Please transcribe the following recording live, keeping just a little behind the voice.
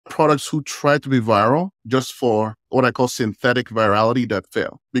products who try to be viral just for what I call synthetic virality that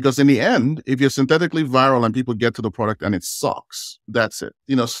fail. Because in the end, if you're synthetically viral and people get to the product and it sucks, that's it.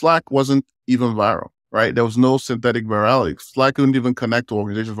 Slack wasn't even viral, right? There was no synthetic virality. Slack couldn't even connect to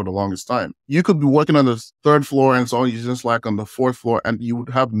organizations for the longest time. You could be working on the third floor and someone using Slack on the fourth floor and you would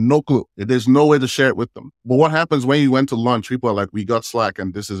have no clue. There's no way to share it with them. But what happens when you went to lunch, people are like, we got Slack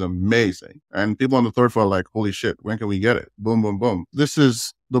and this is amazing. And people on the third floor are like, holy shit, when can we get it? Boom, boom, boom. This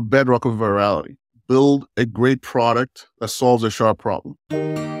is the bedrock of virality. Build a great product that solves a sharp problem.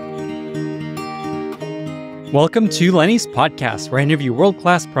 Welcome to Lenny's podcast, where I interview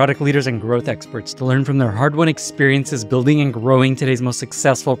world-class product leaders and growth experts to learn from their hard-won experiences building and growing today's most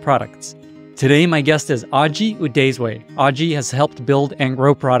successful products. Today, my guest is Oji Udezue. Oji has helped build and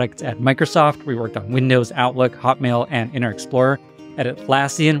grow products at Microsoft. We worked on Windows, Outlook, Hotmail, and Internet Explorer. At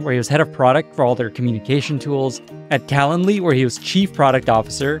Atlassian, where he was head of product for all their communication tools. At Calendly, where he was chief product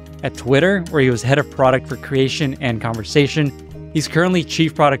officer. At Twitter, where he was head of product for creation and conversation. He's currently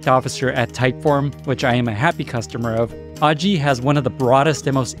chief product officer at Typeform, which I am a happy customer of. Oji has one of the broadest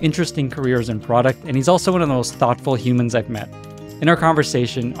and most interesting careers in product, and he's also one of the most thoughtful humans I've met. In our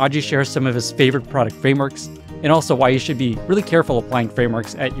conversation, Oji shares some of his favorite product frameworks, and also why you should be really careful applying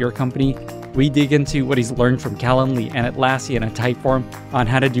frameworks at your company. We dig into what he's learned from Calendly and Atlassian and Typeform on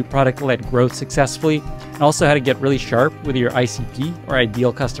how to do product-led growth successfully, and also how to get really sharp with your ICP, or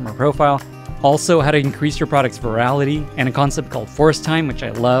ideal customer profile. Also, how to increase your product's virality, and a concept called force time, which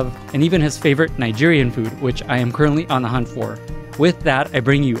I love, and even his favorite Nigerian food, which I am currently on the hunt for. With that, I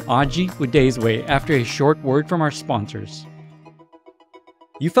bring you Oji Udezue after a short word from our sponsors.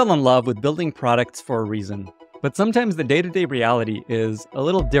 You fell in love with building products for a reason. But sometimes the day-to-day reality is a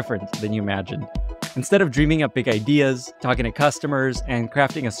little different than you imagined. Instead of dreaming up big ideas, talking to customers, and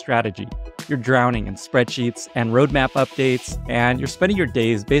crafting a strategy, you're drowning in spreadsheets and roadmap updates, and you're spending your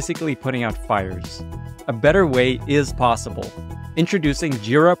days basically putting out fires. A better way is possible. Introducing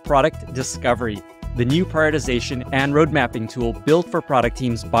Jira Product Discovery, the new prioritization and road mapping tool built for product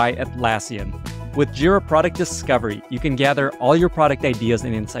teams by Atlassian. With Jira Product Discovery, you can gather all your product ideas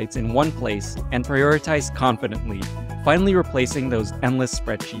and insights in one place and prioritize confidently, finally replacing those endless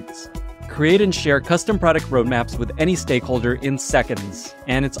spreadsheets. Create and share custom product roadmaps with any stakeholder in seconds,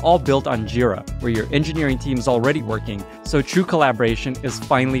 and it's all built on Jira, where your engineering team is already working, so true collaboration is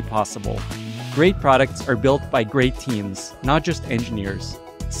finally possible. Great products are built by great teams, not just engineers.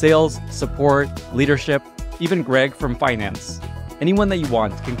 Sales, support, leadership, even Greg from finance. Anyone that you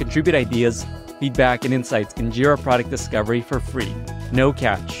want can contribute ideas, feedback, and insights in Jira Product Discovery for free. No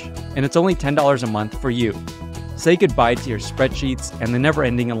catch. And it's only $10 a month for you. Say goodbye to your spreadsheets and the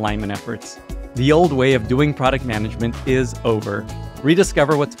never-ending alignment efforts. The old way of doing product management is over.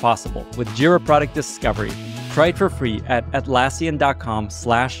 Rediscover what's possible with Jira Product Discovery. Try it for free at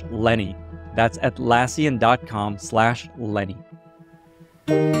Atlassian.com/Lenny. That's Atlassian.com/Lenny.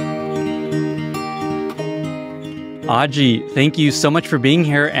 Oji, thank you so much for being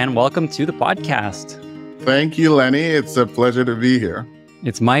here and welcome to the podcast. Thank you, Lenny. It's a pleasure to be here.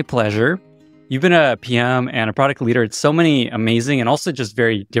 It's my pleasure. You've been a PM and a product leader at so many amazing and also just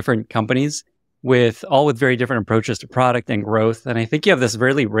very different companies with very different approaches to product and growth. And I think you have this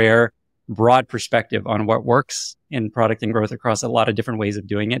really rare, broad perspective on what works in product and growth across a lot of different ways of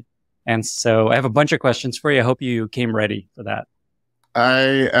doing it. And so I have a bunch of questions for you. I hope you came ready for that.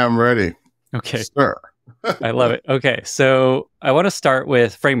 I am ready. Okay. Sure. I love it. Okay, so I want to start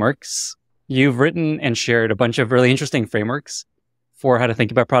with frameworks. You've written and shared a bunch of really interesting frameworks for how to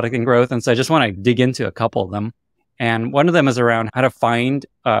think about product and growth. And so I just want to dig into a couple of them. And one of them is around how to find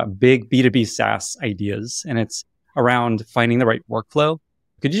big B2B SaaS ideas. And it's around finding the right workflow.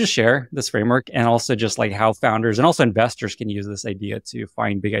 Could you just share this framework and also just like how founders and also investors can use this idea to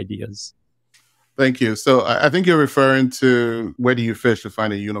find big ideas? Thank you. So I think you're referring to where do you fish to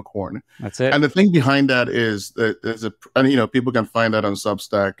find a unicorn? That's it. And the thing behind that is that people can find that on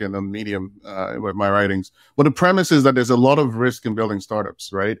Substack and on Medium with my writings. But the premise is that there's a lot of risk in building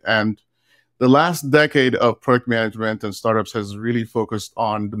startups, right? And the last decade of product management and startups has really focused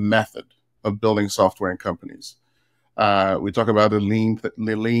on the method of building software in companies. We talk about the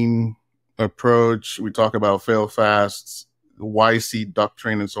lean approach. We talk about fail fast, YC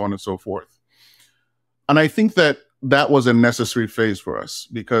doctrine, and so on and so forth. And I think that was a necessary phase for us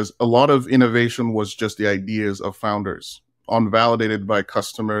because a lot of innovation was just the ideas of founders, unvalidated by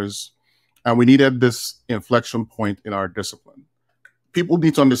customers. And we needed this inflection point in our discipline. People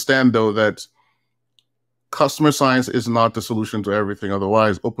need to understand, though, that customer science is not the solution to everything.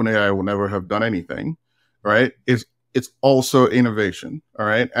 Otherwise, OpenAI will never have done anything, right? It's also innovation, all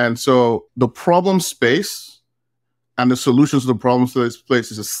right? And so the problem space and the solutions to the problems to these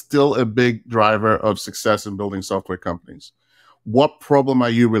places is still a big driver of success in building software companies. What problem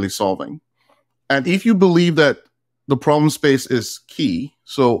are you really solving? And if you believe that the problem space is key,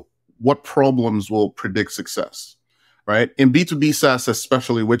 so what problems will predict success, right? In B2B SaaS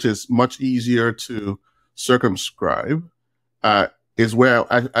especially, which is much easier to circumscribe, is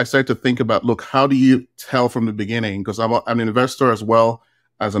where I start to think about, look, how do you tell from the beginning? Because I'm an investor as well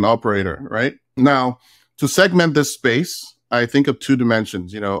as an operator, right? Now, to segment this space, I think of two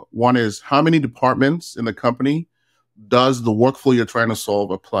dimensions. One is how many departments in the company does the workflow you're trying to solve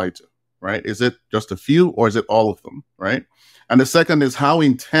apply to, right? Is it just a few or is it all of them, right? And the second is how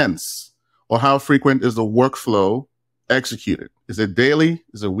intense or how frequent is the workflow executed? Is it daily?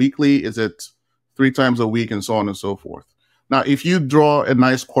 Is it weekly? Is it 3 times a week and so on and so forth? Now, if you draw a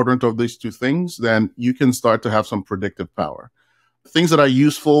nice quadrant of these two things, then you can start to have some predictive power. Things that are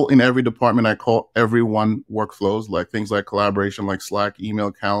useful in every department, I call everyone workflows, like things like collaboration, like Slack,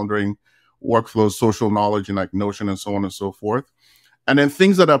 email, calendaring, workflows, social knowledge, and like Notion and so on and so forth. And then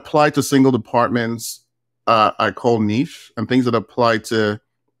things that apply to single departments, I call niche, and things that apply to,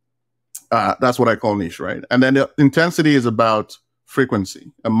 that's what I call niche, right? And then the intensity is about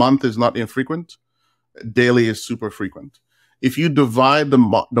frequency. A month is not infrequent. Daily is super frequent. If you divide the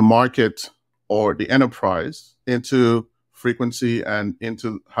market or the enterprise into frequency and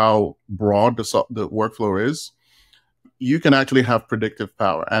into how broad the workflow is, you can actually have predictive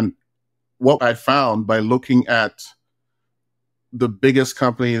power. And what I found by looking at the biggest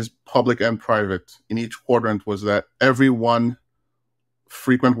companies, public and private, in each quadrant was that everyone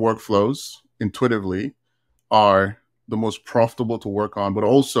frequent workflows intuitively are the most profitable to work on, but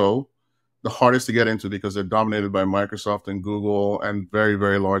also the hardest to get into because they're dominated by Microsoft and Google and very,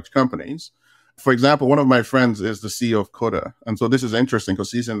 very large companies. For example, one of my friends is the CEO of Coda. And so this is interesting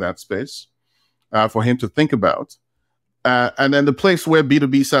because he's in that space for him to think about. And then the place where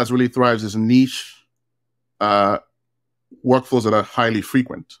B2B SaaS really thrives is niche workflows that are highly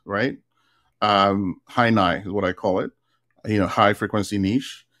frequent, right? High NI is what I call it, high frequency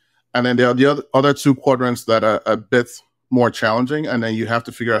niche. And then there are the other two quadrants that are a bit more challenging. And then you have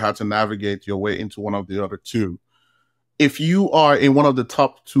to figure out how to navigate your way into one of the other two. If you are in one of the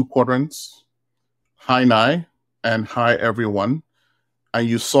top two quadrants, high NI and high everyone, and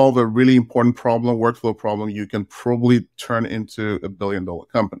you solve a really important problem, workflow problem, you can probably turn into $1 billion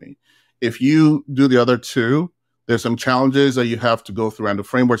company. If you do the other two, there's some challenges that you have to go through. And the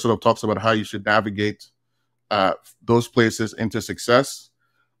framework sort of talks about how you should navigate those places into success.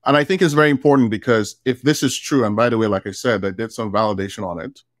 And I think it's very important because if this is true, and by the way, like I said, I did some validation on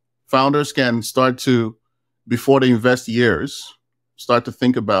it, founders can start to, before they invest years, start to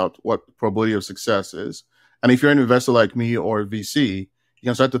think about what the probability of success is. And if you're an investor like me or a VC, you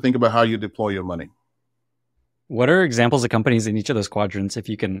can start to think about how you deploy your money. What are examples of companies in each of those quadrants, if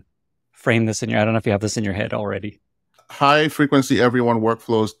you can frame this I don't know if you have this in your head already. High frequency everyone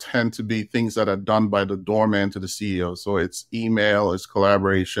workflows tend to be things that are done by the doorman to the CEO. So it's email, it's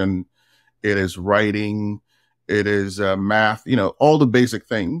collaboration, it is writing, it is math, all the basic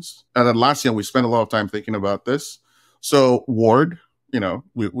things. And then last year, we spent a lot of time thinking about this. So Word,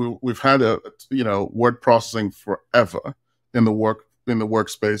 we've had word processing forever in the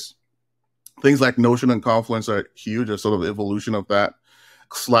workspace. Things like Notion and Confluence are huge, a sort of evolution of that.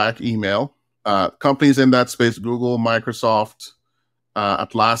 Slack, email. Companies in that space, Google, Microsoft,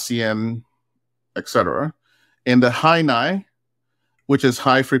 Atlassian, etc. In the high NI, which is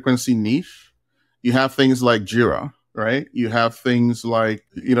high frequency niche, you have things like Jira, right? You have things like,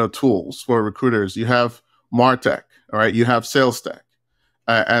 tools for recruiters. You have MarTech, all right? You have SalesTech.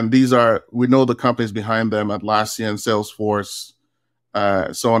 And these are, we know the companies behind them, Atlassian, Salesforce,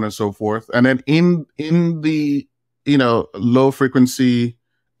 so on and so forth. And then in the, low frequency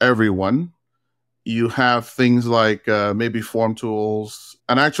everyone, you have things like maybe form tools.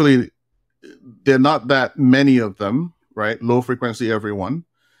 And actually, there are not that many of them, right? Low frequency everyone.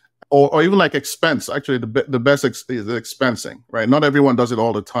 Or even like expense. Actually, the best is expensing, right? Not everyone does it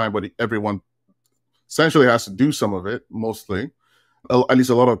all the time, but everyone essentially has to do some of it, mostly, at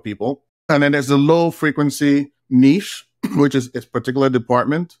least a lot of people. And then there's the low frequency niche, which is a particular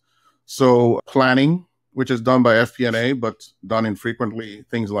department. So planning, which is done by FP&A, but done infrequently,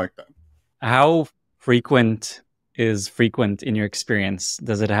 things like that. How frequent is frequent in your experience?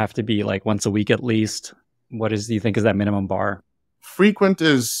 Does it have to be like once a week at least? What do you think is that minimum bar? Frequent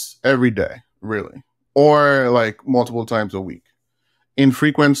is every day, really, or like multiple times a week.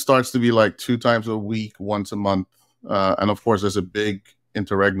 Infrequent starts to be like 2 times a week, once a month. And of course, there's a big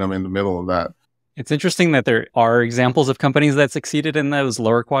interregnum in the middle of that. It's interesting that there are examples of companies that succeeded in those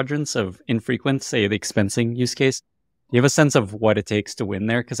lower quadrants of infrequent, say the expensing use case. you have a sense of what it takes to win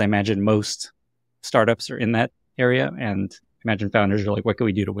there? Because I imagine most startups are in that area, and I imagine founders are like, what can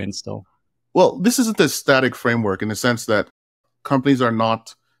we do to win still? Well, this isn't a static framework in the sense that companies are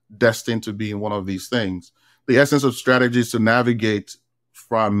not destined to be in one of these things. The essence of strategy is to navigate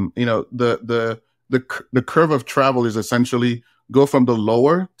from, the curve of travel is essentially go from the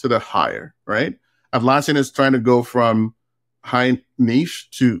lower to the higher, right? Atlassian is trying to go from high niche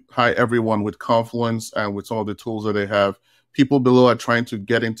to high everyone with Confluence and with some of the tools that they have. People below are trying to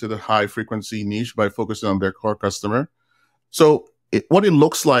get into the high frequency niche by focusing on their core customer. So what it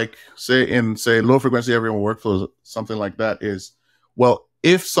looks like, say low frequency everyone workflows, something like that is, well,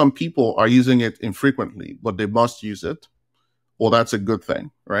 if some people are using it infrequently, but they must use it, well, that's a good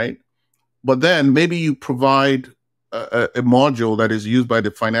thing, right? But then maybe you provide a module that is used by the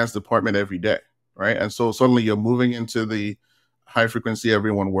finance department every day, right? And so suddenly you're moving into the high frequency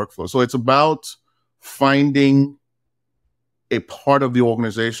everyone workflow. So it's about finding a part of the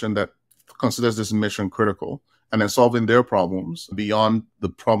organization that considers this mission critical and then solving their problems beyond the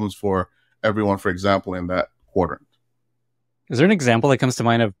problems for everyone, for example, in that quadrant. Is there an example that comes to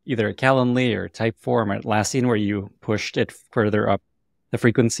mind of either a Calendly or Typeform or Atlassian where you pushed it further up the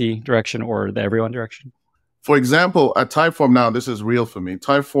frequency direction or the everyone direction? For example, at Typeform now, this is real for me.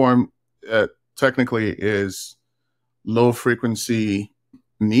 Typeform technically is low frequency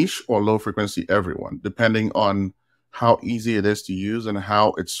niche or low frequency everyone, depending on how easy it is to use and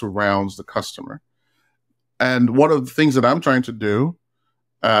how it surrounds the customer. And one of the things that I'm trying to do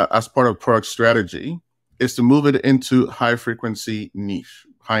as part of product strategy is to move it into high frequency niche,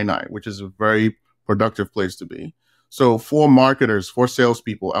 high nine, which is a very productive place to be. So for marketers, for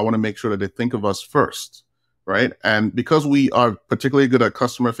salespeople, I want to make sure that they think of us first, right? And because we are particularly good at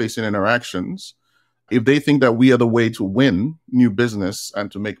customer facing interactions, if they think that we are the way to win new business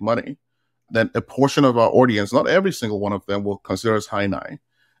and to make money, then a portion of our audience, not every single one of them, will consider us high nine.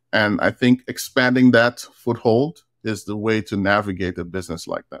 And I think expanding that foothold is the way to navigate a business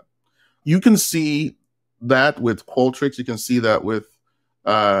like that. You can see that with Qualtrics, you can see that with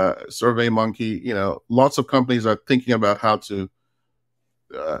SurveyMonkey. Lots of companies are thinking about how to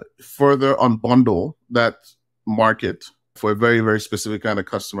further unbundle that market for a very, very specific kind of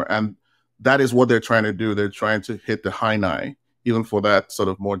customer. And that is what they're trying to do. They're trying to hit the high nine, even for that sort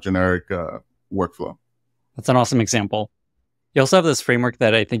of more generic workflow. That's an awesome example. You also have this framework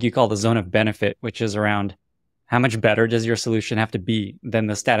that I think you call the zone of benefit, which is around how much better does your solution have to be than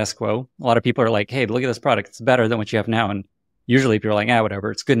the status quo? A lot of people are like, hey, look at this product. It's better than what you have now. And usually people are like,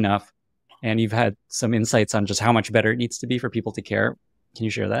 whatever, it's good enough. And you've had some insights on just how much better it needs to be for people to care. Can you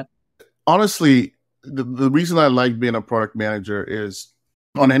share that? Honestly, the reason I like being a product manager is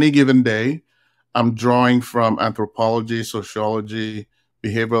on any given day, I'm drawing from anthropology, sociology,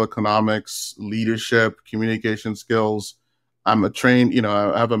 behavioral economics, leadership, communication skills. I'm a trained,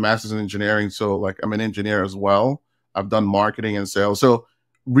 I have a master's in engineering. So like I'm an engineer as well. I've done marketing and sales. So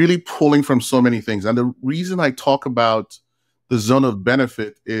really pulling from so many things. And the reason I talk about the zone of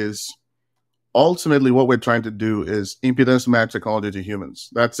benefit is ultimately what we're trying to do is impedance match technology to humans.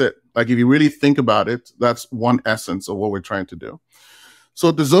 That's it. Like if you really think about it, that's one essence of what we're trying to do.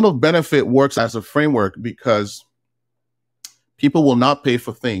 So the zone of benefit works as a framework because people will not pay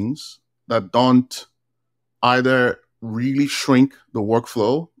for things that don't either really shrink the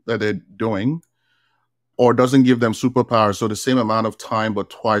workflow that they're doing or doesn't give them superpowers. So the same amount of time,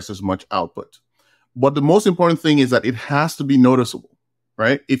 but twice as much output. But the most important thing is that it has to be noticeable,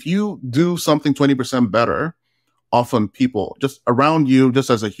 right? If you do something 20% better, often people just around you,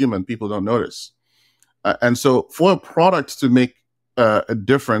 just as a human, people don't notice. And so for a product to make a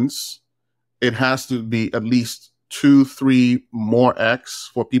difference, it has to be at least 2-3 more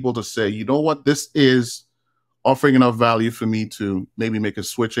X for people to say, you know what, this is offering enough value for me to maybe make a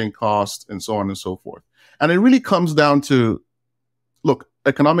switching cost and so on and so forth. And it really comes down to, look,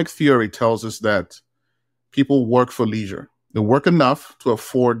 economic theory tells us that people work for leisure. They work enough to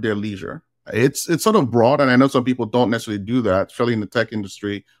afford their leisure. It's sort of broad, and I know some people don't necessarily do that, especially in the tech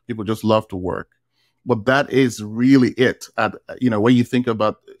industry. People just love to work. But that is really it. When you think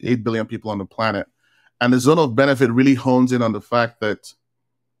about 8 billion people on the planet, and the zone of benefit really hones in on the fact that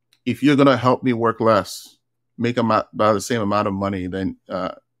if you're going to help me work less, make about the same amount of money, then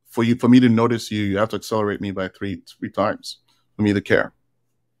for me to notice you, you have to accelerate me by three times for me to care.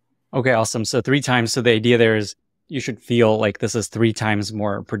 Okay, awesome. So 3 times. So the idea there is you should feel like this is 3 times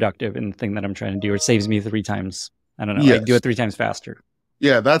more productive in the thing that I'm trying to do. It saves me 3 times. I don't know. Yes. I do it 3 times faster.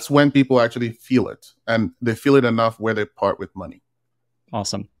 Yeah, that's when people actually feel it, and they feel it enough where they part with money.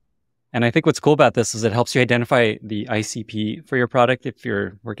 Awesome. And I think what's cool about this is it helps you identify the ICP for your product if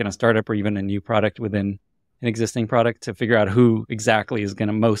you're working a startup or even a new product within an existing product to figure out who exactly is going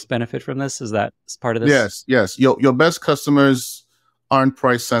to most benefit from this? Is that part of this? Yes. Your best customers aren't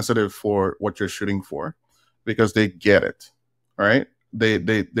price sensitive for what you're shooting for because they get it, right?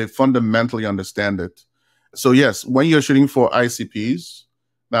 They fundamentally understand it. So yes, when you're shooting for ICPs,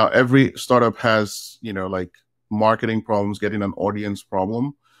 now every startup has, like marketing problems, getting an audience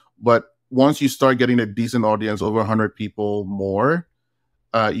problem. But once you start getting a decent audience, over 100 people more,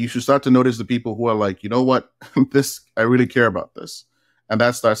 you should start to notice the people who are like, you know what, I really care about this. And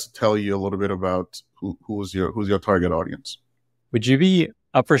that starts to tell you a little bit about who's your target audience. Would you be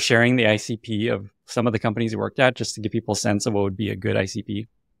up for sharing the ICP of some of the companies you worked at just to give people a sense of what would be a good ICP?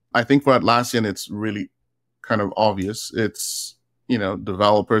 I think for Atlassian, it's really kind of obvious. It's,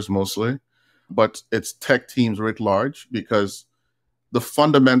 developers mostly, but it's tech teams writ large, because the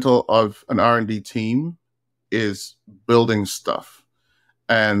fundamental of an R&D team is building stuff.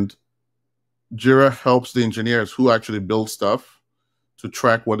 And Jira helps the engineers who actually build stuff to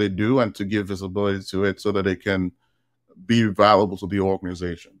track what they do and to give visibility to it so that they can be valuable to the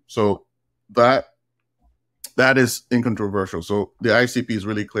organization. So that is incontroversial. So the ICP is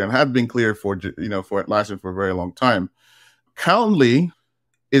really clear and had been clear for Atlassian for a very long time. Calendly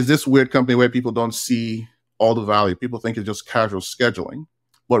is this weird company where people don't see all the value. People think it's just casual scheduling.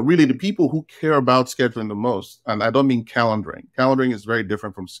 But really, the people who care about scheduling the most, and I don't mean calendaring. Calendaring is very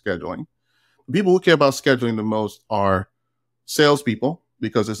different from scheduling. The people who care about scheduling the most are salespeople,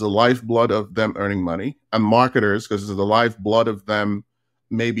 because it's the lifeblood of them earning money, and marketers, because it's the lifeblood of them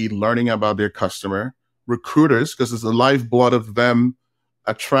maybe learning about their customer, recruiters, because it's the lifeblood of them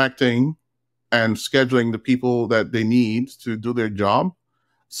attracting and scheduling the people that they need to do their job.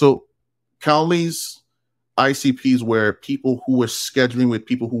 So Calendly's ICPs were people who were scheduling with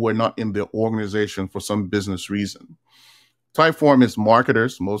people who were not in their organization for some business reason. Typeform is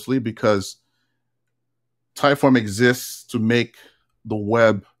marketers mostly, because Typeform exists to make the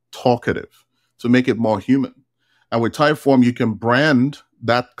web talkative, to make it more human. And with Typeform, you can brand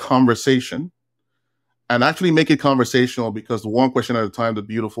that conversation and actually make it conversational, because the one question at a time, the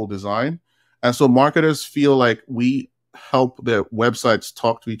beautiful design. And so marketers feel like we help their websites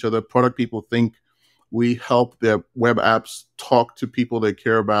talk to each other. Product people think we help their web apps talk to people they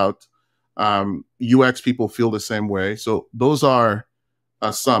care about. UX people feel the same way. So those are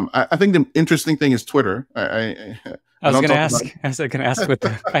some. I think the interesting thing is Twitter. I was going to ask what the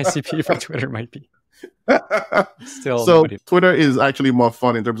ICP for Twitter might be. Still, so Twitter is actually more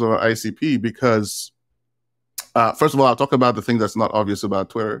fun in terms of an ICP, because first of all, I'll talk about the thing that's not obvious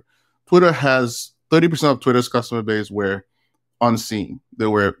about Twitter. Twitter has 30% of Twitter's customer base were unseen. There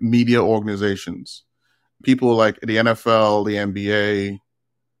were media organizations, people like the NFL, the NBA,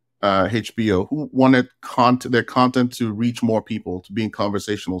 HBO, who wanted their content to reach more people, to be in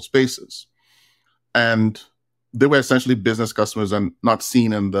conversational spaces. And they were essentially business customers and not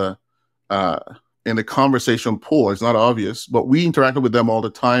seen in the conversation pool. It's not obvious, but we interacted with them all the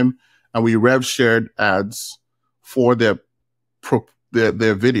time, and we rev shared ads for their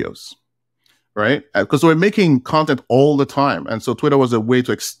videos, right? Because we're making content all the time. And so Twitter was a way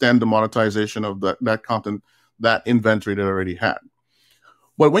to extend the monetization of that content, that inventory they already had.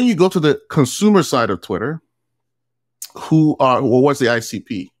 But when you go to the consumer side of Twitter, what's the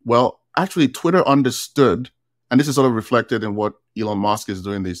ICP? Well, actually, Twitter understood, and this is sort of reflected in what Elon Musk is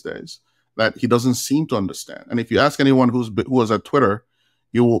doing these days, that he doesn't seem to understand. And if you ask anyone who was at Twitter,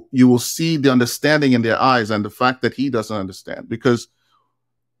 you will see the understanding in their eyes and the fact that he doesn't understand, because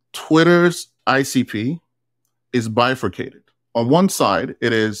Twitter's ICP is bifurcated. On one side,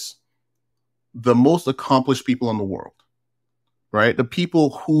 it is the most accomplished people in the world, right? The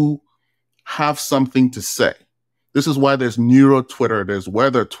people who have something to say. This is why there's neuro Twitter, there's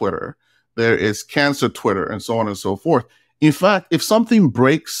weather Twitter, there is cancer Twitter, and so on and so forth. In fact, if something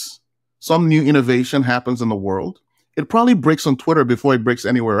breaks, some new innovation happens in the world, it probably breaks on Twitter before it breaks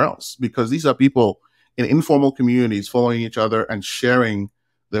anywhere else, because these are people in informal communities following each other and sharing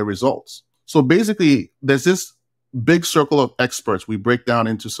their results. So basically, there's this big circle of experts. We break down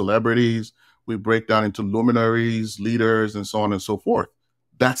into celebrities, we break down into luminaries, leaders, and so on and so forth.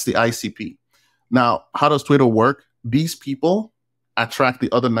 That's the ICP. Now, how does Twitter work? These people attract the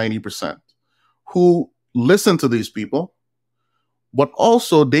other 90% who listen to these people, but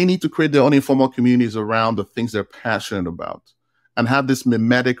also they need to create their own informal communities around the things they're passionate about and have this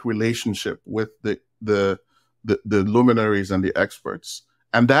mimetic relationship with the luminaries and the experts.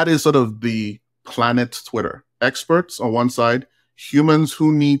 And that is sort of the planet Twitter. Experts on one side, humans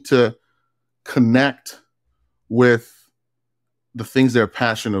who need to connect with the things they're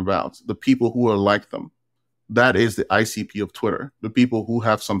passionate about, the people who are like them. That is the ICP of Twitter, the people who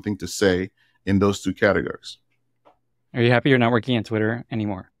have something to say in those two categories. Are you happy you're not working at Twitter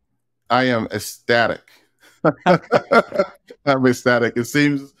anymore? I am ecstatic. I'm ecstatic. It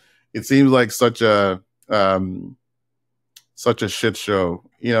seems like such a shit show.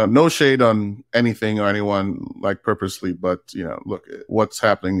 No shade on anything or anyone like purposely, but look, what's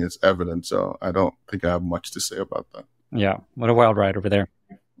happening is evident. So I don't think I have much to say about that. Yeah, what a wild ride over there.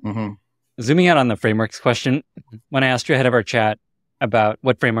 Mm-hmm. Zooming out on the frameworks question, when I asked you ahead of our chat about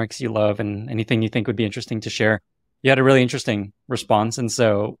what frameworks you love and anything you think would be interesting to share, you had a really interesting response. And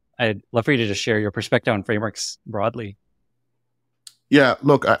so I'd love for you to just share your perspective on frameworks broadly. Yeah,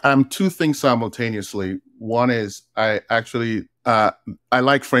 look, I'm two things simultaneously. One is I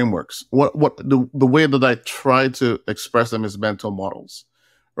like frameworks. The way that I try to express them is mental models,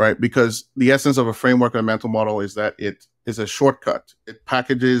 right? Because the essence of a framework and a mental model is that it is a shortcut. It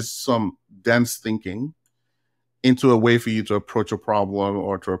packages some dense thinking into a way for you to approach a problem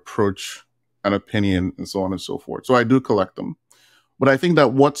or to approach an opinion and so on and so forth. So I do collect them. But I think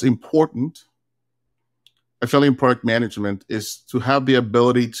that what's important, especially in product management, is to have the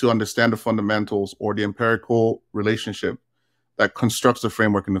ability to understand the fundamentals or the empirical relationship that constructs the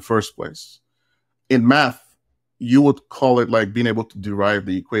framework in the first place. In math, you would call it like being able to derive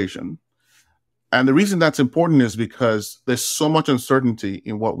the equation. And the reason that's important is because there's so much uncertainty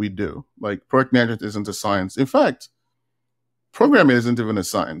in what we do. Like, product management isn't a science. In fact, programming isn't even a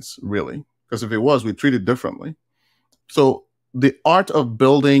science, really, because if it was, we'd treat it differently. So the art of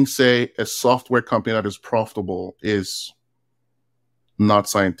building, say, a software company that is profitable is not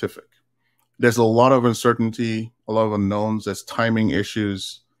scientific. There's a lot of uncertainty, a lot of unknowns, there's timing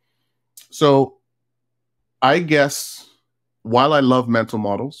issues. So I guess while I love mental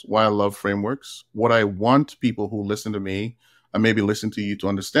models, while I love frameworks, what I want people who listen to me and maybe listen to you to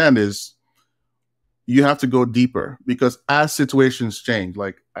understand is you have to go deeper, because as situations change,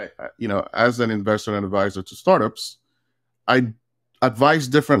 like as an investor and advisor to startups, I advise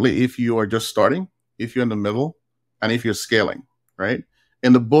differently if you are just starting, if you're in the middle, and if you're scaling, right?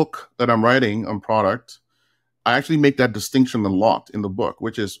 In the book that I'm writing on product, I actually make that distinction a lot in the book,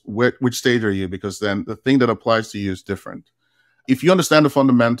 which is which stage are you? Because then the thing that applies to you is different. If you understand the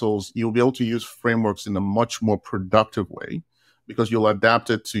fundamentals, you'll be able to use frameworks in a much more productive way, because you'll adapt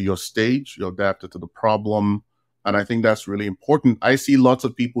it to your stage, you'll adapt it to the problem. And I think that's really important. I see lots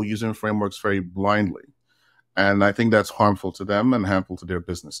of people using frameworks very blindly. And I think that's harmful to them and harmful to their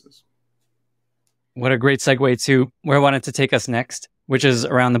businesses. What a great segue to where I wanted to take us next, which is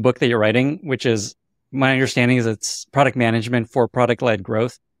around the book that you're writing, which is, my understanding is it's product management for product-led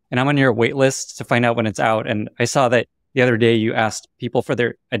growth. And I'm on your wait list to find out when it's out. And I saw that the other day you asked people for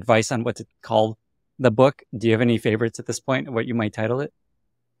their advice on what to call the book. Do you have any favorites at this point, what you might title it?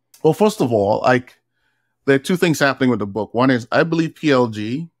 Well, first of all, there are two things happening with the book. One is I believe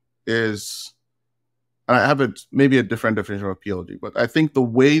PLG is, and I have maybe a different definition of PLG, but I think the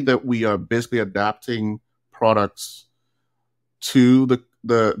way that we are basically adapting products to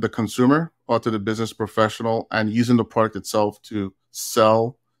the consumer or to the business professional and using the product itself to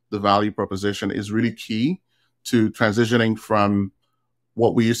sell the value proposition is really key to transitioning from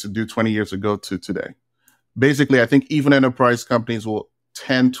what we used to do 20 years ago to today. Basically, I think even enterprise companies will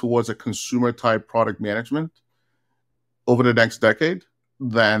tend towards a consumer type product management over the next decade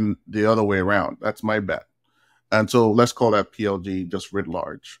than the other way around. That's my bet. And so let's call that PLG just writ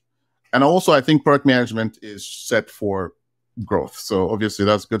large. And also, I think product management is set for growth. So obviously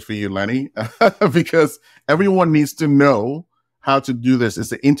that's good for you, Lenny, because everyone needs to know how to do this. It's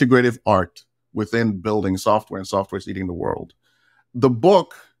the integrative art within building software, and software is eating the world. The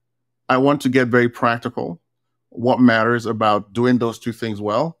book, I want to get very practical, what matters about doing those two things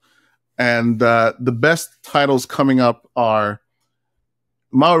well. And the best titles coming up are,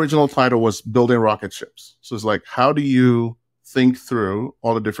 my original title was Building Rocket Ships. So it's like, how do you think through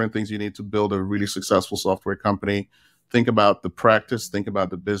all the different things you need to build a really successful software company? Think about the practice, think about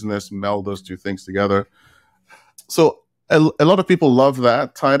the business, meld those two things together. So a lot of people love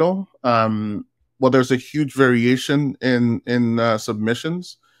that title. Well, there's a huge variation in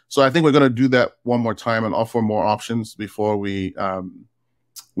submissions. So I think we're going to do that one more time and offer more options before we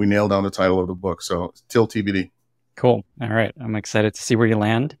nail down the title of the book. So till TBD. Cool. All right. I'm excited to see where you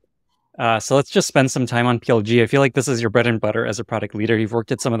land. So let's just spend some time on PLG. I feel like this is your bread and butter as a product leader. You've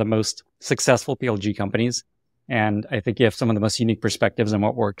worked at some of the most successful PLG companies, and I think you have some of the most unique perspectives on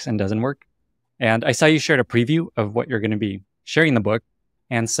what works and doesn't work. And I saw you shared a preview of what you're going to be sharing in the book.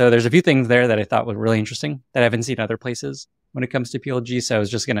 And so there's a few things there that I thought were really interesting that I haven't seen other places when it comes to PLG. So I was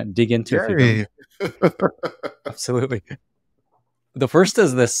just going to dig into a few. Absolutely. The first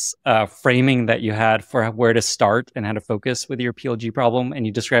is this framing that you had for where to start and how to focus with your PLG problem. And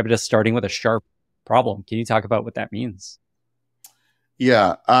you described it as starting with a sharp problem. Can you talk about what that means?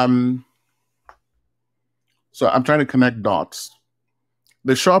 Yeah. So I'm trying to connect dots.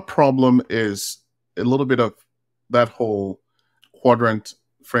 The sharp problem is a little bit of that whole quadrant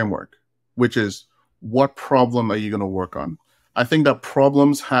framework, which is what problem are you going to work on? I think that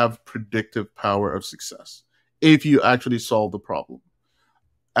problems have predictive power of success if you actually solve the problem.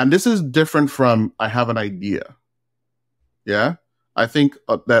 And this is different from I have an idea. Yeah. I think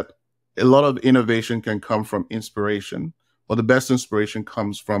that a lot of innovation can come from inspiration, but the best inspiration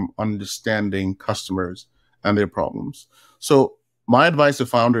comes from understanding customers and their problems. So my advice to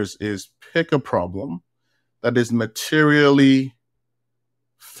founders is pick a problem that is materially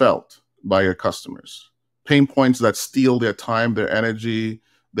felt by your customers. Pain points that steal their time, their energy,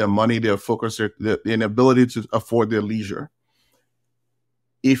 their money, their focus, their inability to afford their leisure.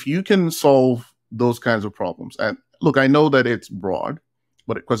 If you can solve those kinds of problems, and look, I know that it's broad,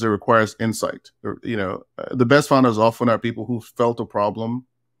 but because it requires insight. The best founders often are people who felt a problem,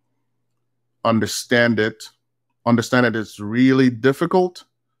 understand that it's really difficult,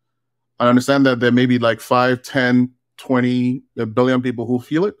 and understand that there may be like 5, 10, 20, a billion people who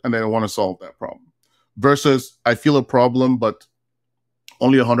feel it, and they want to solve that problem. Versus, I feel a problem, but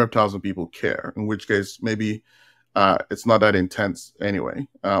only 100,000 people care, in which case maybe it's not that intense anyway,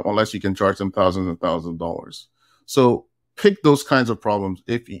 unless you can charge them thousands and thousands of dollars. So pick those kinds of problems.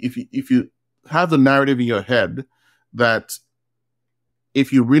 If you have the narrative in your head that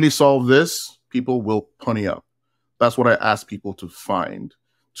if you really solve this, people will pony up. That's what I ask people to find.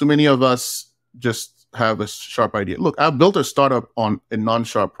 Too many of us just have a sharp idea. Look, I built a startup on a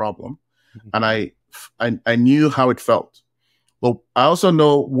non-sharp problem, and I knew how it felt. Well, I also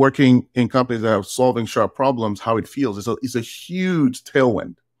know working in companies that are solving sharp problems, how it feels. It's a huge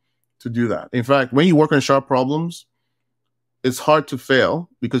tailwind to do that. In fact, when you work on sharp problems, it's hard to fail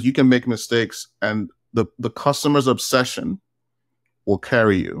because you can make mistakes and the customer's obsession will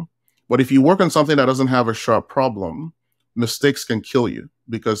carry you. But if you work on something that doesn't have a sharp problem, mistakes can kill you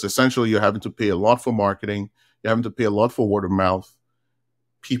because essentially you're having to pay a lot for marketing. You're having to pay a lot for word of mouth.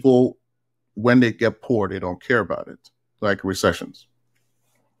 People, when they get poor, they don't care about it, like recessions.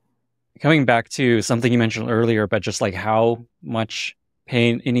 Coming back to something you mentioned earlier about just like how much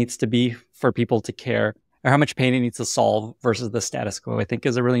pain it needs to be for people to care, or how much pain it needs to solve versus the status quo, I think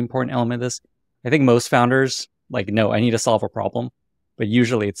is a really important element of this. I think most founders no, I need to solve a problem, but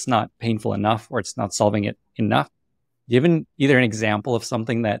usually it's not painful enough or it's not solving it enough. Given either an example of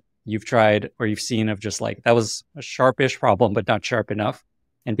something that you've tried or you've seen of just that was a sharpish problem, but not sharp enough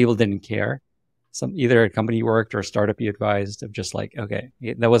and people didn't care. Either a company you worked or a startup you advised of just okay,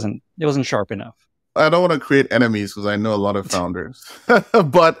 it wasn't sharp enough. I don't want to create enemies because I know a lot of founders,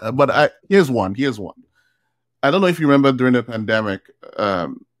 but here's one. I don't know if you remember during the pandemic,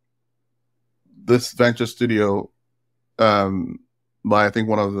 this venture studio, by I think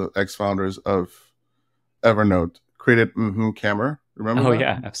one of the ex-founders of Evernote created Camera. Remember? Oh that?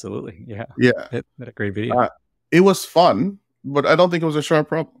 yeah, absolutely. Yeah. Yeah. That a great video. It was fun, but I don't think it was a sharp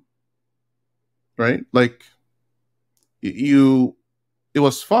problem. Right? It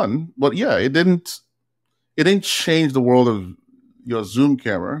was fun, but yeah, it didn't change the world of your Zoom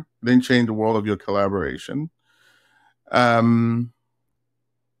camera. It didn't change the world of your collaboration. And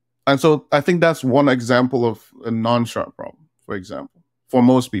so I think that's one example of a non-sharp problem, for example, for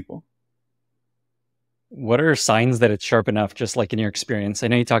most people. What are signs that it's sharp enough, just in your experience? I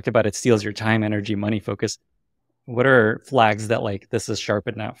know you talked about it steals your time, energy, money, focus. What are flags that this is sharp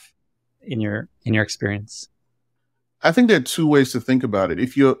enough in your experience? I think there are two ways to think about it.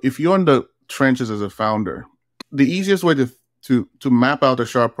 If you're in the trenches as a founder, the easiest way to map out a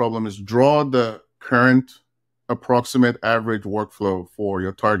sharp problem is draw the current approximate average workflow for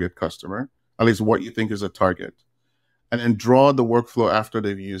your target customer, at least what you think is a target, and then draw the workflow after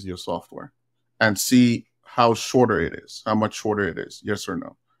they've used your software and see how shorter it is, how much shorter it is, yes or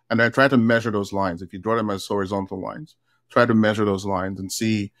no. And then try to measure those lines. If you draw them as horizontal lines, try to measure those lines and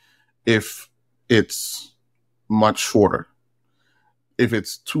see if it's much shorter. If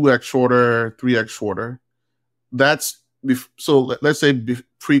it's 2x shorter, 3x shorter, so let's say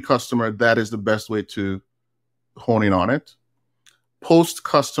pre-customer, that is the best way to hone in on it.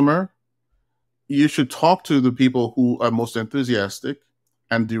 Post-customer, you should talk to the people who are most enthusiastic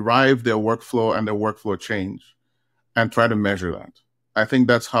and derive their workflow and their workflow change and try to measure that. I think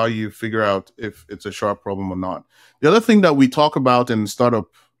that's how you figure out if it's a sharp problem or not. The other thing that we talk about in startup,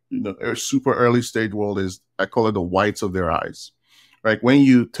 a super early stage world is, I call it the whites of their eyes. Right? When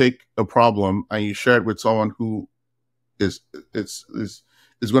you take a problem and you share it with someone who is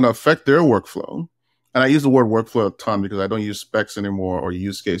is going to affect their workflow. And I use the word workflow a ton because I don't use specs anymore or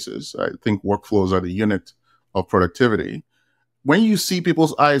use cases. I think workflows are the unit of productivity. When you see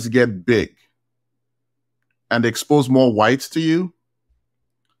people's eyes get big and they expose more whites to you,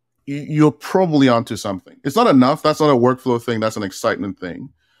 you're probably onto something. It's not enough. That's not a workflow thing. That's an excitement thing.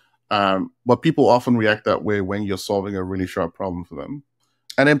 But people often react that way when you're solving a really sharp problem for them.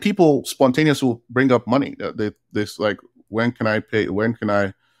 And then people spontaneously will bring up money. This like, when can I pay? When can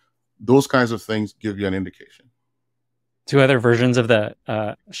I? Those kinds of things give you an indication. Two other versions of the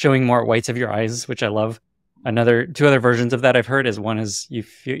showing more whites of your eyes, which I love. Two other versions of that I've heard is one is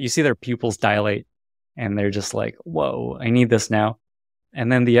you see their pupils dilate and they're just like, whoa, I need this now.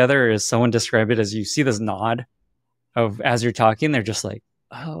 And then the other is someone described it as you see this nod of as you're talking, they're just like,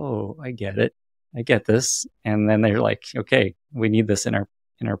 oh, I get it. I get this. And then they're like, okay, we need this in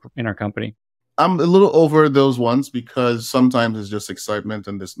our company. I'm a little over those ones because sometimes it's just excitement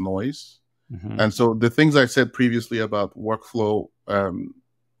and this noise. Mm-hmm. And so the things I said previously about workflow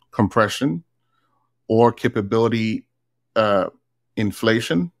compression or capability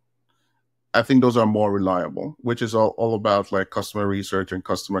inflation, I think those are more reliable, which is all about like customer research and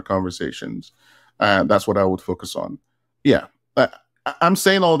customer conversations. That's what I would focus on. Yeah. I'm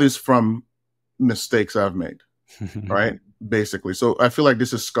saying all this from mistakes I've made, right? Basically. So I feel like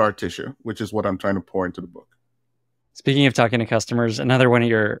this is scar tissue, which is what I'm trying to pour into the book. Speaking of talking to customers, another one of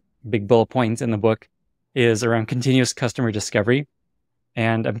your big bullet points in the book is around continuous customer discovery.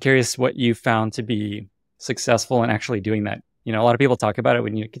 And I'm curious what you found to be successful in actually doing that. You know, a lot of people talk about it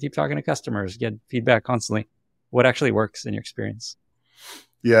when you keep talking to customers, get feedback constantly. What actually works in your experience?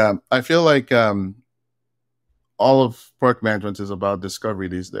 Yeah, I feel like all of product management is about discovery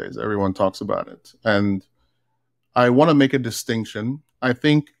these days. Everyone talks about it. And I want to make a distinction. I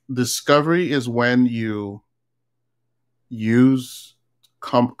think discovery is when you use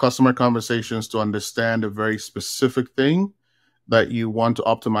customer conversations to understand a very specific thing that you want to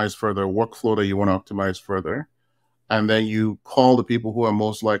optimize further, workflow that you want to optimize further. And then you call the people who are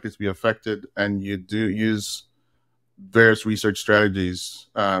most likely to be affected and you do use various research strategies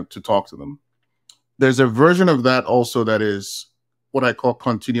to talk to them. There's a version of that also that is what I call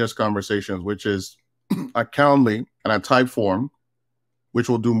continuous conversations, which is a Calendly and a Typeform, which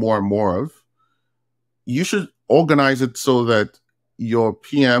we'll do more and more of. You should organize it so that your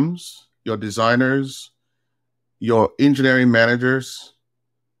PMs, your designers, your engineering managers,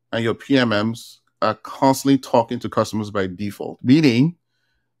 and your PMMs are constantly talking to customers by default, meaning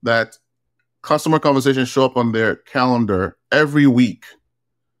that customer conversations show up on their calendar every week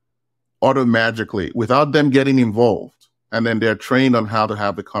automatically without them getting involved. And then they're trained on how to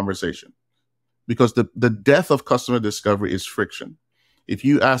have the conversation. Because the death of customer discovery is friction. If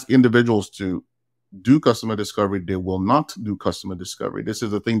you ask individuals to do customer discovery, they will not do customer discovery. This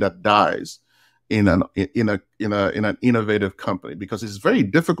is the thing that dies in an innovative company, because it's very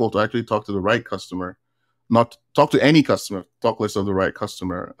difficult to actually talk to the right customer, not talk to any customer, talk less of the right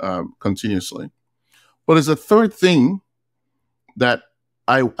customer continuously. But there's a third thing that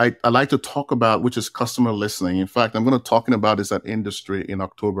I like to talk about, which is customer listening. In fact, I'm going to talking about this at Industry in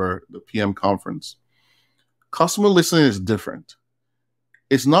October, the PM conference. Customer listening is different.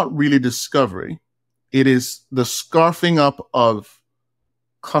 It's not really discovery. It is the scarfing up of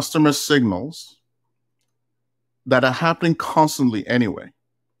customer signals that are happening constantly anyway.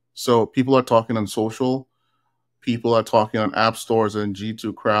 So people are talking on social. People are talking on app stores and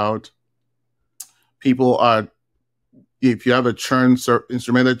G2 Crowd. People are, if you have a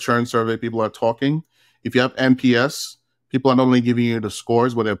instrumented churn survey, people are talking. If you have NPS, people are not only giving you the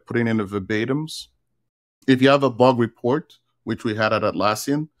scores, but they're putting in the verbatims. If you have a bug report, which we had at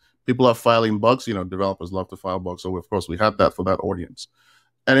Atlassian, people are filing bugs. You know, developers love to file bugs. So, of course, we had that for that audience.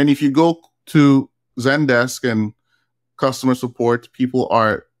 And then if you go to Zendesk and customer support, people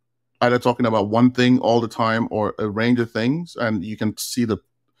are either talking about one thing all the time or a range of things, and you can see the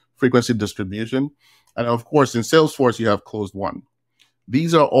frequency distribution. And of course, in Salesforce, you have closed one.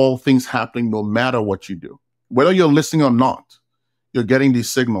 These are all things happening no matter what you do. Whether you're listening or not, you're getting these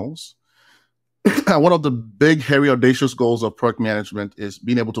signals. One of the big, hairy, audacious goals of product management is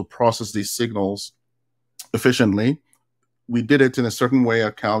being able to process these signals efficiently. We did it in a certain way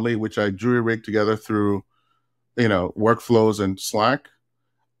at Calendly, which I jury-rigged together through, workflows and Slack,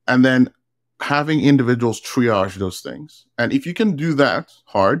 and then having individuals triage those things. And if you can do that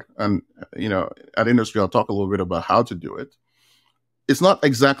hard, and, at Industry, I'll talk a little bit about how to do it. It's not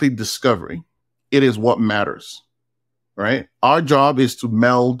exactly discovery. It is what matters, right? Our job is to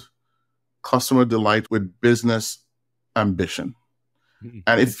meld customer delight with business ambition. Mm-hmm.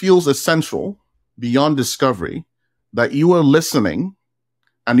 And it feels essential beyond discovery that you are listening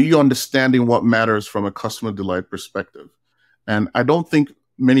and you understanding what matters from a customer delight perspective. And I don't think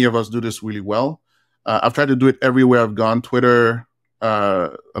many of us do this really well. I've tried to do it everywhere I've gone: Twitter,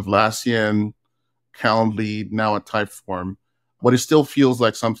 Atlassian, Calendly, now at Typeform. But it still feels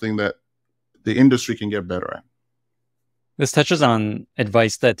like something that the industry can get better at. This touches on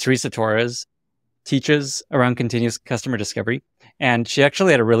advice that Teresa Torres teaches around continuous customer discovery. And she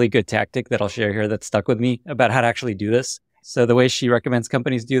actually had a really good tactic that I'll share here that stuck with me about how to actually do this. So the way she recommends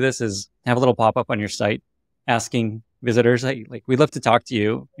companies do this is have a little pop-up on your site asking visitors, hey, like, we'd love to talk to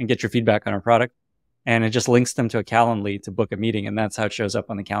you and get your feedback on our product. And it just links them to a Calendly to book a meeting. And that's how it shows up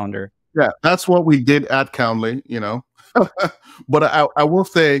on the calendar. Yeah, that's what we did at Calendly, But I will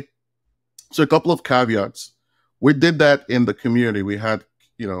say, so a couple of caveats. We did that in the community. We had,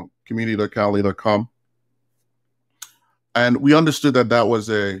 community.calendly.com. And we understood that that was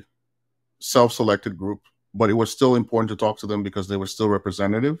a self-selected group, but it was still important to talk to them because they were still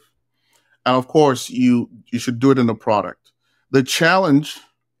representative. And of course, you should do it in the product. The challenge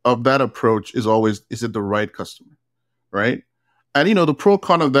of that approach is always, is it the right customer, right? And, the pro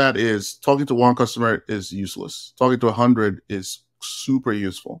con of that is talking to one customer is useless. Talking to 100 is super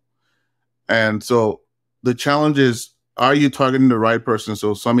useful. And so the challenge is, are you targeting the right person?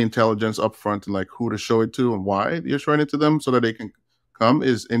 So some intelligence upfront and like who to show it to and why you're showing it to them so that they can come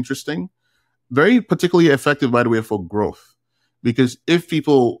is interesting. Very particularly effective, by the way, for growth. Because if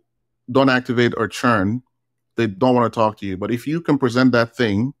people don't activate or churn, they don't want to talk to you. But if you can present that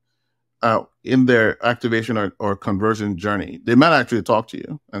thing in their activation or conversion journey, they might actually talk to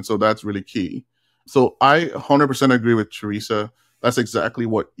you. And so that's really key. So I 100% agree with Teresa. That's exactly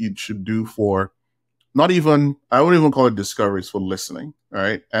what you should do for I wouldn't even call it discoveries, for listening. All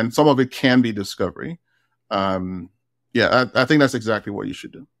right. And some of it can be discovery. I think that's exactly what you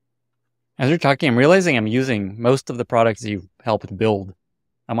should do. As you're talking, I'm realizing I'm using most of the products you've helped build.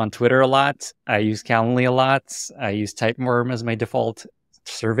 I'm on Twitter a lot. I use Calendly a lot. I use Typeform as my default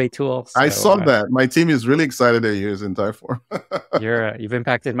survey tool. So, I saw that. My team is really excited that you're using Typeform. You've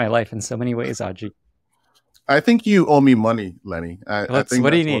impacted my life in so many ways, Oji. I think you owe me money, Lenny. What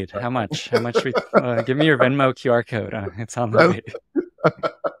do you need? How much? Give me your Venmo QR code. It's on the way.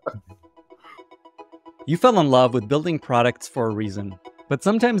 You fell in love with building products for a reason, but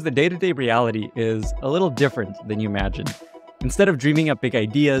sometimes the day-to-day reality is a little different than you imagined. Instead of dreaming up big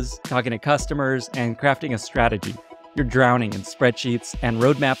ideas, talking to customers, and crafting a strategy, you're drowning in spreadsheets and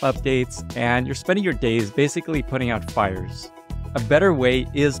roadmap updates, and you're spending your days basically putting out fires. A better way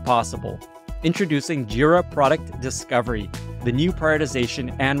is possible. Introducing Jira Product Discovery, the new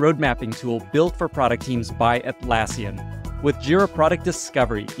prioritization and road mapping tool built for product teams by Atlassian. With Jira Product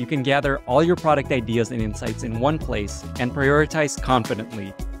Discovery, you can gather all your product ideas and insights in one place and prioritize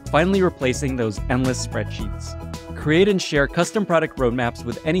confidently, finally replacing those endless spreadsheets. Create and share custom product roadmaps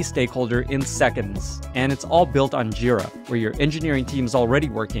with any stakeholder in seconds, and it's all built on Jira, where your engineering team is already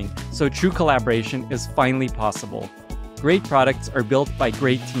working, so true collaboration is finally possible. Great products are built by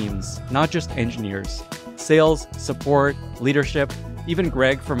great teams, not just engineers. Sales, support, leadership, even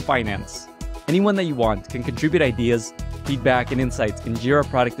Greg from finance. Anyone that you want can contribute ideas, feedback, and insights in Jira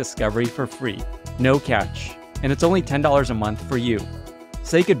Product Discovery for free. No catch. And it's only $10 a month for you.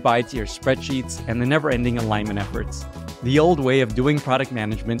 Say goodbye to your spreadsheets and the never-ending alignment efforts. The old way of doing product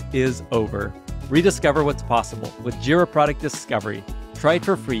management is over. Rediscover what's possible with Jira Product Discovery. Try it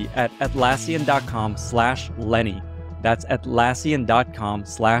for free at Atlassian.com/Lenny. That's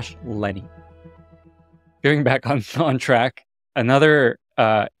Atlassian.com/Lenny. Going back on track, another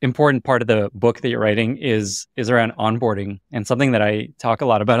important part of the book that you're writing is around onboarding. And something that I talk a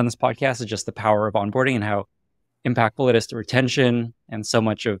lot about on this podcast is just the power of onboarding and how impactful it is to retention and so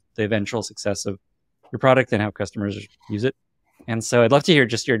much of the eventual success of your product and how customers use it. And so I'd love to hear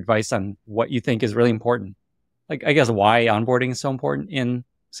just your advice on what you think is really important. Like, I guess, why onboarding is so important in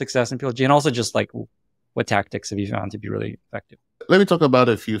success in PLG, and also just like what tactics have you found to be really effective? Let me talk about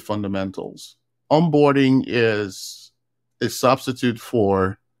a few fundamentals. Onboarding is a substitute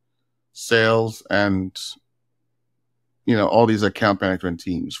for sales and, all these account management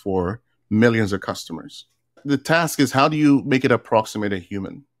teams for millions of customers. The task is, how do you make it approximate a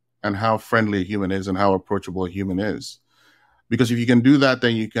human and how friendly a human is and how approachable a human is? Because if you can do that,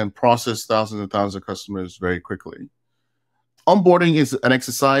 then you can process thousands and thousands of customers very quickly. Onboarding is an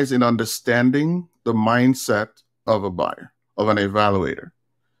exercise in understanding the mindset of a buyer, of an evaluator.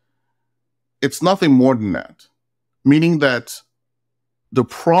 It's nothing more than that, meaning that the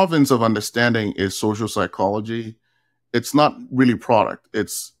province of understanding is social psychology. It's not really product.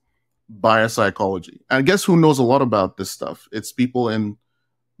 It's buyer psychology. And guess who knows a lot about this stuff? It's people in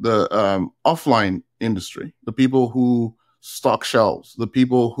the offline industry, the people who stock shelves, the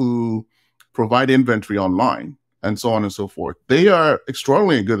people who provide inventory online, and so on and so forth. They are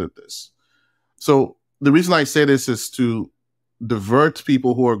extraordinarily good at this. So the reason I say this is to divert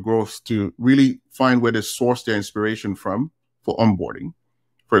people who are growth to really find where they source their inspiration from for onboarding,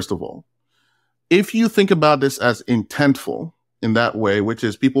 first of all. If you think about this as intentful in that way, which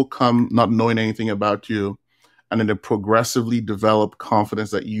is people come not knowing anything about you, and then they progressively develop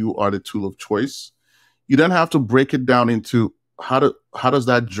confidence that you are the tool of choice, you then have to break it down into how does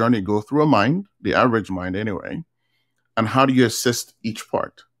that journey go through a mind, the average mind anyway, and how do you assist each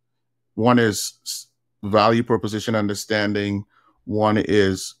part? One is value proposition understanding. One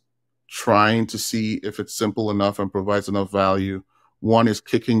is trying to see if it's simple enough and provides enough value. One is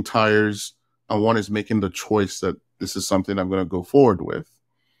kicking tires, and one is making the choice that this is something I'm going to go forward with.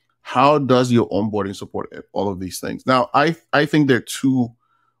 How does your onboarding support all of these things? Now, I think there are two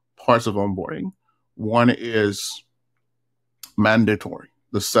parts of onboarding. One is mandatory,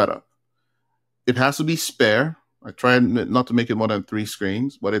 the setup. It has to be spare. I try not to make it more than 3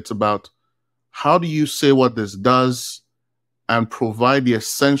 screens, but it's about how do you say what this does and provide the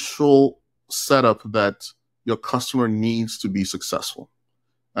essential setup that your customer needs to be successful.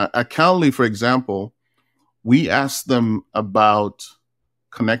 At Calendly, for example, we asked them about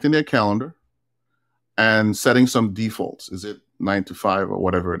connecting their calendar and setting some defaults. Is it 9 to 5 or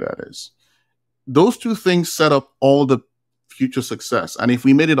whatever that is? Those two things set up all the future success. And if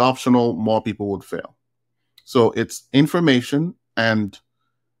we made it optional, more people would fail. So it's information and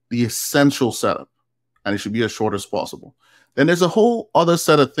the essential setup, and it should be as short as possible. Then there's a whole other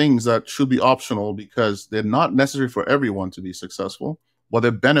set of things that should be optional because they're not necessary for everyone to be successful, but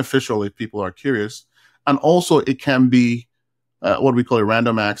they're beneficial if people are curious. And also it can be what we call a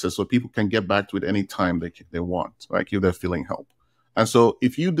random access, so people can get back to it any time they want, right? If they're feeling help. And so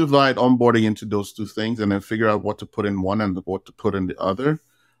if you divide onboarding into those two things and then figure out what to put in one and what to put in the other,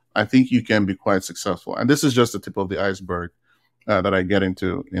 I think you can be quite successful. And this is just the tip of the iceberg that I get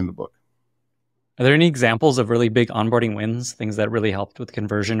into in the book. Are there any examples of really big onboarding wins, things that really helped with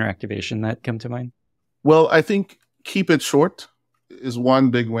conversion or activation that come to mind? Well, I think keep it short is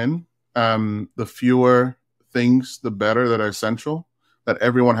one big win. The fewer things, the better, that are essential, that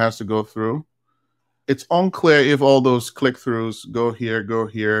everyone has to go through. It's unclear if all those click-throughs, go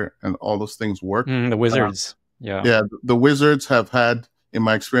here, and all those things work. The wizards. Yeah, the wizards have had, in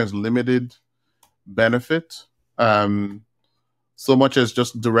my experience, limited benefit. So much as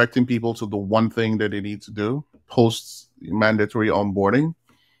just directing people to the one thing that they need to do post mandatory onboarding.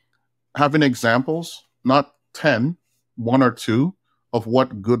 Having examples, not 10, 1 or 2 of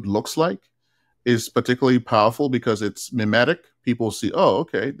what good looks like is particularly powerful because it's mimetic. People see, oh,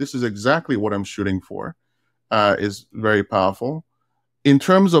 okay, this is exactly what I'm shooting for, is very powerful. In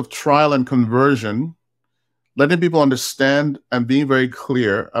terms of trial and conversion, letting people understand and being very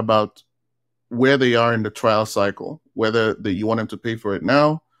clear about where they are in the trial cycle, whether you want them to pay for it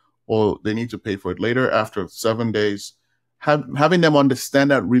now or they need to pay for it later after 7 days, having them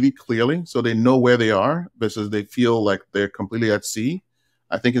understand that really clearly so they know where they are versus they feel like they're completely at sea,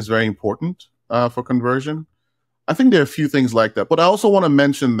 I think is very important for conversion. I think there are a few things like that, but I also want to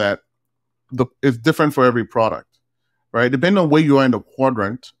mention that it's different for every product, right? Depending on where you are in the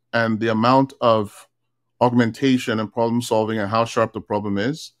quadrant and the amount of augmentation and problem solving and how sharp the problem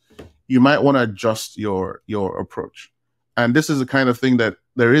is, you might want to adjust your approach. And this is the kind of thing that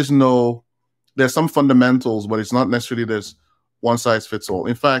there's some fundamentals, but it's not necessarily this one size fits all.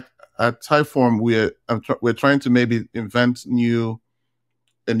 In fact, at Typeform, we're trying to maybe invent a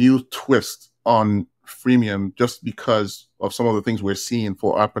new twist on freemium just because of some of the things we're seeing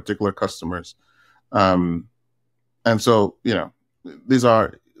for our particular customers. And so, these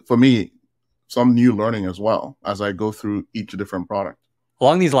are, for me, some new learning as well as I go through each different product.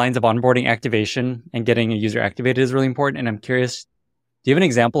 Along these lines of onboarding activation and getting a user activated is really important. And I'm curious, do you have an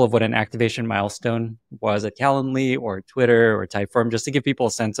example of what an activation milestone was at Calendly or Twitter or Typeform, just to give people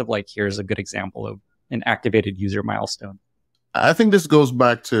a sense of like, here's a good example of an activated user milestone? I think this goes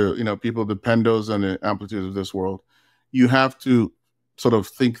back to, people, the Pendos and the Amplitudes of this world. You have to sort of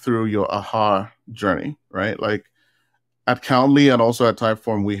think through your aha journey, right? Like at Calendly and also at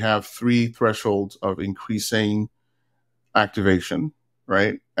Typeform, we have 3 thresholds of increasing activation,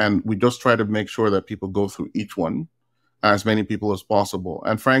 right? And we just try to make sure that people go through each one, as many people as possible.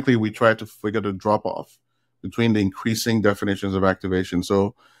 And frankly, we try to figure the drop off between the increasing definitions of activation.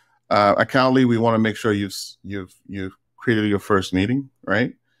 So at Calendly, we want to make sure you've created your first meeting,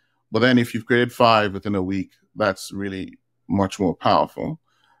 right? But then if you've created 5 within a week, that's really much more powerful.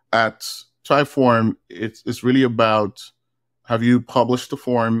 At Typeform, it's really about Have you published the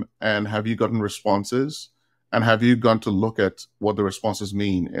form and have you gotten responses? And have you gone to look at what the responses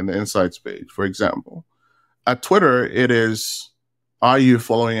mean in the insights page, for example? At Twitter, it is, are you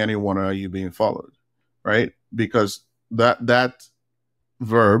following anyone or are you being followed, right? Because that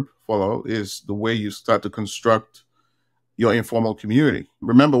verb, follow, is the way you start to construct your informal community.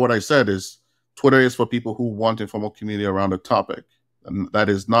 Remember what I said is Twitter is for people who want informal community around a topic. And that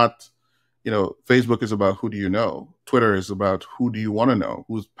is not, Facebook is about who do you know. Twitter is about who do you want to know,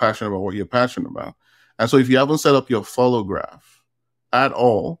 who's passionate about what you're passionate about. And so if you haven't set up your follow graph at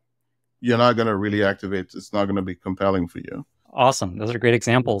all, you're not going to really activate. It's not going to be compelling for you. Awesome. Those are great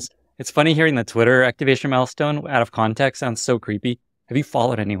examples. It's funny hearing the Twitter activation milestone out of context sounds so creepy. Have you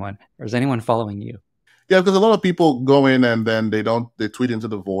followed anyone, or is anyone following you? Yeah, because a lot of people go in and then they tweet into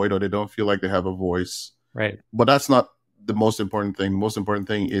the void, or they don't feel like they have a voice. Right. But that's not the most important thing. The most important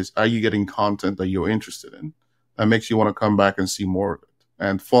thing is, are you getting content that you're interested in? That makes you want to come back and see more of it.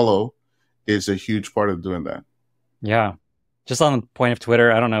 And follow is a huge part of doing that. Yeah. Just on the point of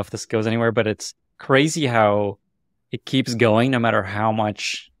Twitter, I don't know if this goes anywhere, but it's crazy how it keeps going no matter how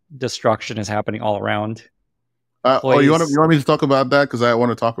much destruction is happening all around. You want me to talk about that? Because I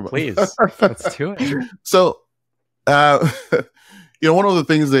want to talk about it. Please, let's do it. So, one of the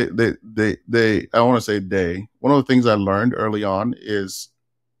things one of the things I learned early on is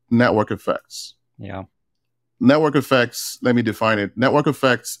network effects. Yeah. Network effects, let me define it. Network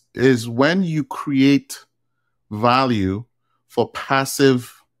effects is when you create value for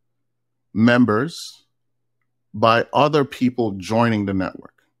passive members by other people joining the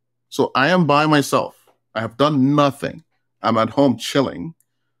network. So I am by myself. I have done nothing. I'm at home chilling.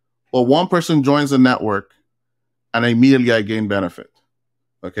 Well, one person joins the network and immediately I gain benefit.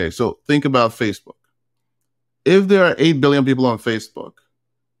 Okay, so think about Facebook. If there are 8 billion people on Facebook,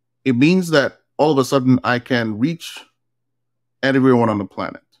 it means that all of a sudden I can reach everyone on the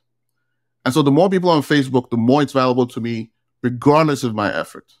planet. And so the more people on Facebook, the more it's valuable to me, regardless of my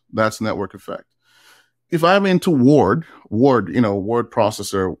effort. That's network effect. If I'm into Word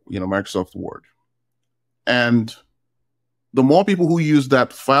processor, Microsoft Word, and the more people who use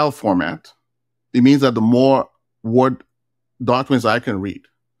that file format, it means that the more Word documents I can read.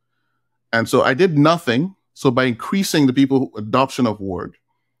 And so I did nothing. So by increasing the people adoption of Word,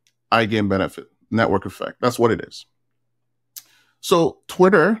 I gain benefit. Network effect. That's what it is. So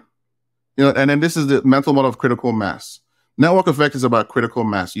Twitter, and then this is the mental model of critical mass. Network effect is about critical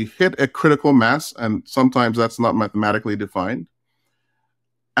mass. You hit a critical mass, and sometimes that's not mathematically defined.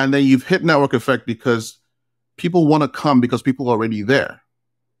 And then you've hit network effect because people want to come because people are already there,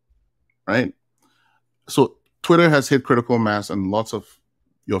 right? So Twitter has hit critical mass and lots of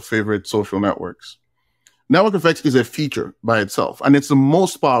your favorite social networks. Network effects is a feature by itself, and it's the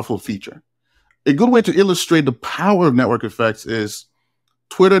most powerful feature. A good way to illustrate the power of network effects is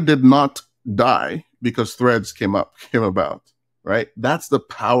Twitter did not die because threads came about, right? That's the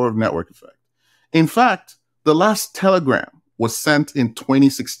power of network effect. In fact, the last telegram was sent in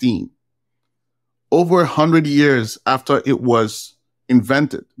 2016, over 100 years after it was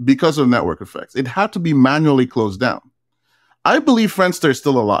invented because of network effects. It had to be manually closed down. I believe Friendster is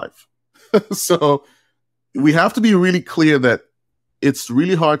still alive. So we have to be really clear that it's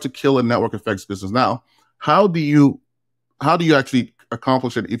really hard to kill a network effects business. Now, how do you actually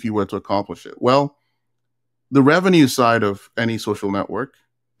accomplish it if you were to accomplish it? Well, the revenue side of any social network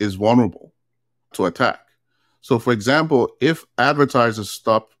is vulnerable to attack. So, for example, if advertisers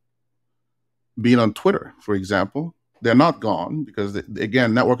stop being on Twitter, for example, they're not gone because,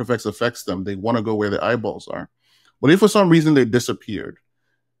 again, network effects affects them. They want to go where the eyeballs are. But if for some reason they disappeared,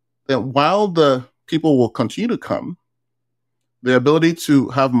 then while the people will continue to come, the ability to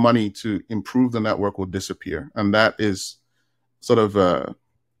have money to improve the network will disappear. And that is sort of a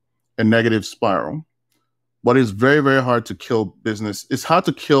negative spiral. But it's very, very hard to kill business. It's hard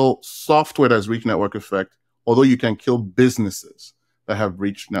to kill software that's reached network effect, although you can kill businesses that have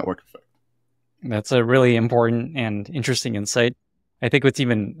reached network effect. That's a really important and interesting insight. I think what's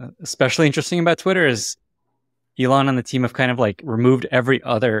even especially interesting about Twitter is Elon and the team have kind of like removed every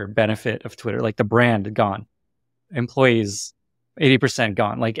other benefit of Twitter, like the brand gone, employees 80%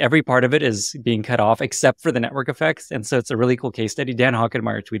 gone. Like every part of it is being cut off except for the network effects. And so it's a really cool case study. Dan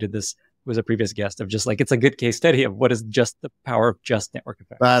Hockenmeyer tweeted this, who was a previous guest, of just like, it's a good case study of what is just the power of just network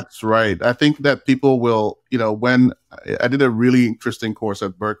effects. That's right. I think that people will, when I did a really interesting course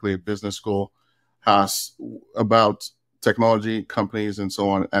at Berkeley Business School about technology companies and so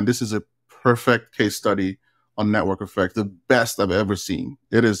on. And this is a perfect case study on network effect, the best I've ever seen.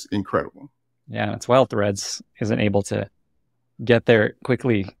 It is incredible. Yeah, it's wild. Threads isn't able to get there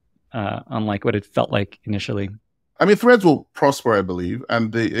quickly, unlike what it felt like initially. I mean, Threads will prosper, I believe.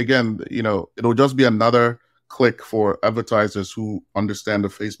 And again, it'll just be another click for advertisers who understand the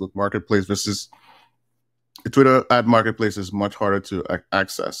Facebook marketplace versus the Twitter ad marketplace is much harder to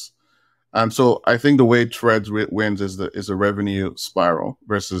access. And so I think the way Threads wins is a revenue spiral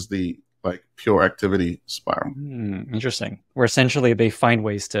versus the like pure activity spiral. Interesting. Where essentially they find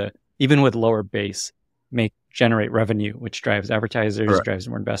ways to, even with lower base, generate revenue, which drives advertisers, Correct. drives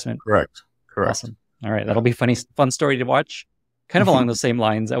more investment. Correct. Awesome. All right. That'll be fun story to watch. Kind of along those same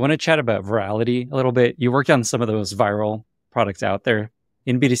lines, I want to chat about virality a little bit. You worked on some of those viral products out there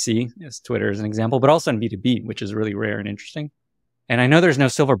in B2C, as Twitter is an example, but also in B2B, which is really rare and interesting. And I know there's no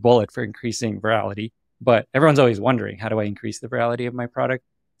silver bullet for increasing virality, but everyone's always wondering, how do I increase the virality of my product?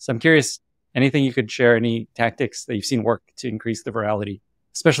 So I'm curious, anything you could share, any tactics that you've seen work to increase the virality,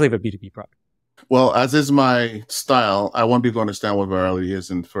 especially of a B2B product? Well, as is my style, I want people to understand what virality is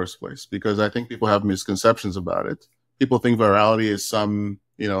in the first place, because I think people have misconceptions about it. People think virality is some,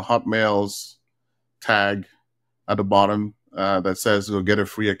 Hotmail's tag at the bottom that says you'll get a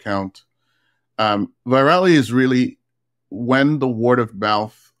free account. Virality is really when the word of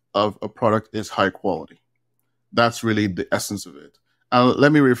mouth of a product is high quality. That's really the essence of it.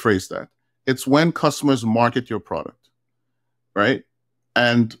 Let me rephrase that. It's when customers market your product, right?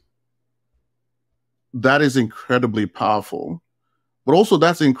 And that is incredibly powerful, but also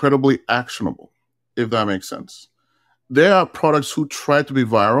that's incredibly actionable, if that makes sense. There are products who try to be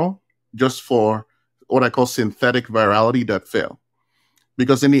viral just for what I call synthetic virality that fail.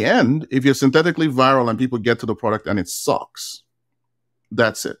 Because in the end, if you're synthetically viral and people get to the product and it sucks,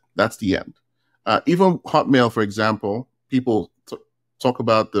 that's it. That's the end. Even Hotmail, for example, people talk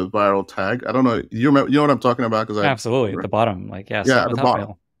about the viral tag. I don't know. You remember? You know what I'm talking about? Absolutely. At the bottom. At the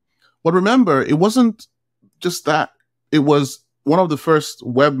bottom. But remember, it wasn't just that. It was one of the first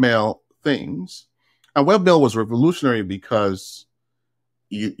webmail things. And webmail was revolutionary because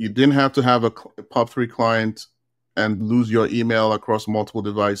you didn't have to have a POP3 client and lose your email across multiple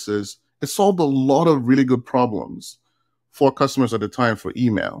devices. It solved a lot of really good problems for customers at the time for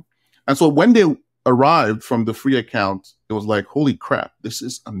email. And so when they arrived from the free account, it was like, holy crap, this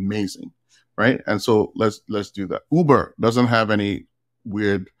is amazing, right? And so let's do that. Uber doesn't have any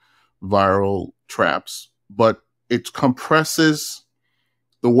weird viral traps, but it compresses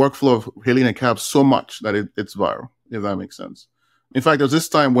the workflow of hailing a cab so much that it's viral, if that makes sense. In fact, there was this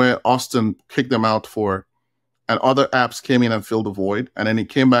time where Austin kicked them out and other apps came in and filled the void. And then he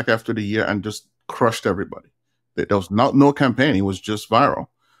came back after the year and just crushed everybody. There was no campaign. It was just viral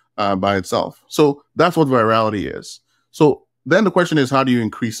by itself. So that's what virality is. So then the question is, how do you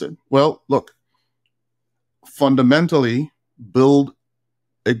increase it? Well, look, fundamentally build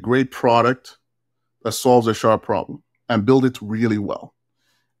a great product that solves a sharp problem and build it really well.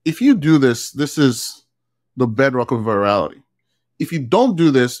 If you do this, this is the bedrock of virality. If you don't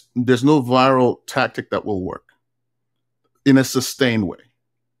do this, there's no viral tactic that will work in a sustained way,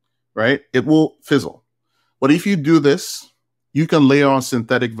 right? It will fizzle. But if you do this, you can layer on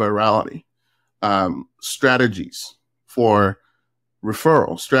synthetic virality, strategies for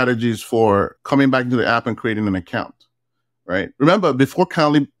referral, strategies for coming back into the app and creating an account, right? Remember, before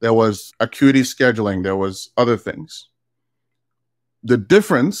Calendly, there was Acuity scheduling, there was other things. The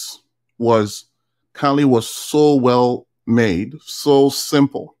difference was Calendly was so well made, so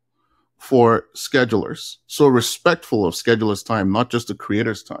simple for schedulers, so respectful of schedulers' time, not just the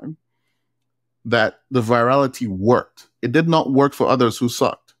creator's time, that the virality worked. It did not work for others who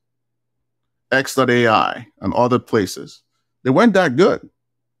sucked. X.AI and other places. They weren't that good.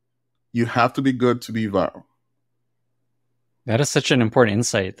 You have to be good to be viral. That is such an important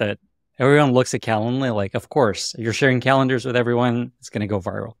insight that everyone looks at Calendly like, of course, you're sharing calendars with everyone, it's going to go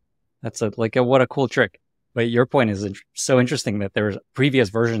viral. That's what a cool trick. But your point is so interesting that there was previous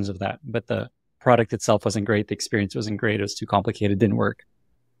versions of that, but the product itself wasn't great. The experience wasn't great. It was too complicated, didn't work.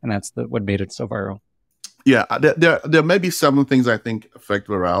 And that's what made it so viral. Yeah, there may be some things I think affect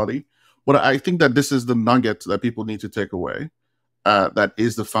virality, but I think that this is the nugget that people need to take away. That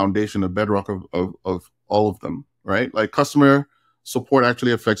is the foundation, the bedrock of all of them, right? Like customer support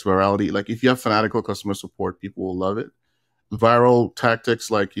actually affects virality. Like if you have fanatical customer support, people will love it. Viral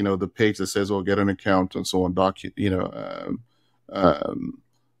tactics like, the page that says, "Oh, get an account," and so on,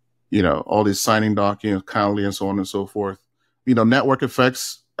 all these signing documents, Calendly, and so on and so forth. Network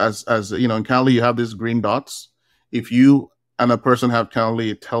effects, as in Calendly, you have these green dots. If you and a person have Calendly,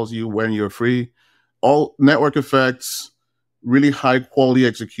 it tells you when you're free. All network effects, really high quality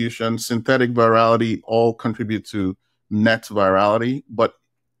execution, synthetic virality, all contribute to net virality. But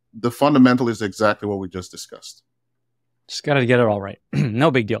the fundamental is exactly what we just discussed. Just got to get it all right.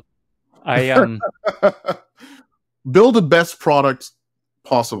 No big deal. I build the best product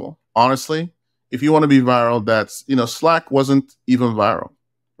possible. Honestly, if you want to be viral, that's, Slack wasn't even viral,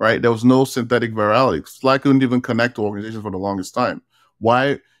 right? There was no synthetic virality. Slack couldn't even connect to organizations for the longest time.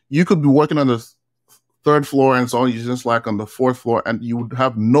 Why? You could be working on the third floor and someone using Slack on the fourth floor, and you would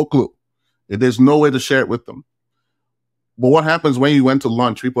have no clue. There's no way to share it with them. But what happens when you went to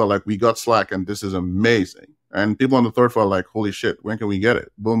lunch? People are like, we got Slack and this is amazing. And people on the third floor are like, holy shit, when can we get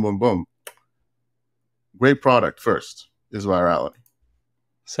it? Boom, boom, boom. Great product first is virality.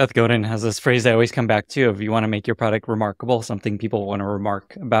 Seth Godin has this phrase I always come back to: if you want to make your product remarkable, something people want to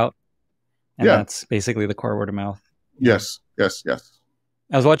remark about. And that's basically the core word of mouth. Yes.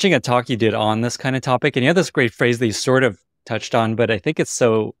 I was watching a talk you did on this kind of topic, and you had this great phrase that you sort of touched on, but I think it's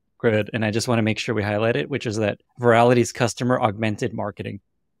so good, and I just want to make sure we highlight it, which is that virality is customer augmented marketing.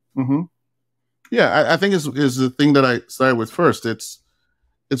 Mm-hmm. Yeah, I think is the thing that I started with first. It's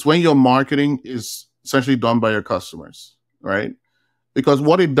when your marketing is essentially done by your customers, right? Because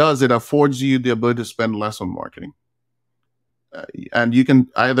what it does, it affords you the ability to spend less on marketing. And you can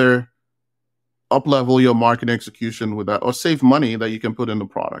either up-level your marketing execution with that or save money that you can put in the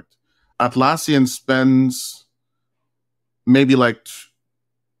product. Atlassian spends maybe like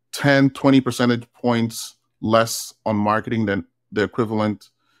 10, 20 percentage points less on marketing than the equivalent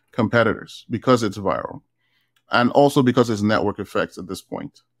competitors because it's viral. And also because it's network effects at this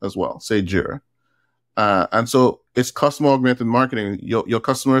point as well, say Jira. And so it's customer augmented marketing. Your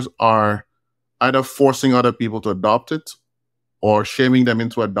customers are either forcing other people to adopt it or shaming them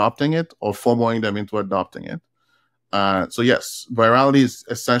into adopting it or FOMOing them into adopting it. So yes, virality is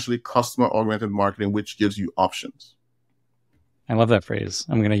essentially customer augmented marketing, which gives you options. I love that phrase.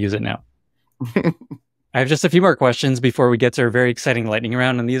 I'm going to use it now. I have just a few more questions before we get to our very exciting lightning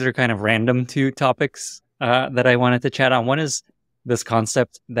round. And these are kind of random two topics that I wanted to chat on. One is this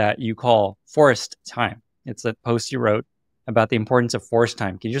concept that you call forced time. It's a post you wrote about the importance of forced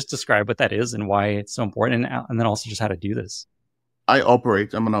time. Can you just describe what that is and why it's so important, and then also just how to do this? I'm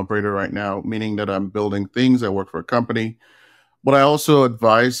an operator right now, meaning that I'm building things. I work for a company, but I also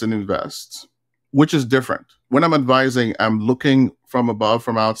advise and invest, which is different. When I'm advising, I'm looking from above,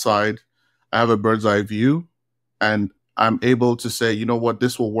 from outside. I have a bird's eye view, and I'm able to say, you know what,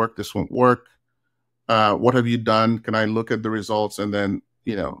 this will work, this won't work. What have you done? Can I look at the results and then,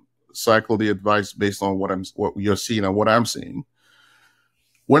 cycle the advice based on what you're seeing and what I'm seeing?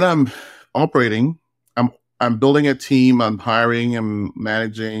 When I'm operating, I'm building a team, I'm hiring, I'm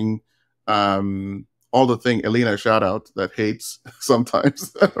managing, all the thing. Elena, shout out, that hates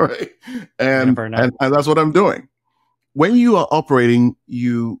sometimes, right? And that's what I'm doing. When you are operating,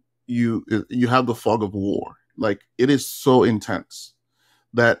 you have the fog of war. Like, it is so intense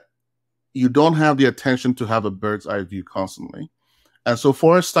that you don't have the attention to have a bird's eye view constantly. And so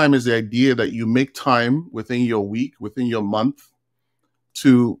forest time is the idea that you make time within your week, within your month,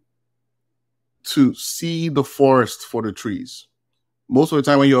 to see the forest for the trees. Most of the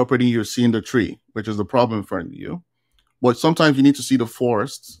time when you're operating, you're seeing the tree, which is the problem in front of you. But sometimes you need to see the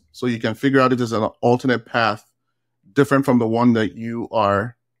forest so you can figure out if there's an alternate path different from the one that you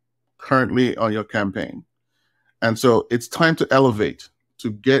are currently on your campaign. And so it's time to elevate,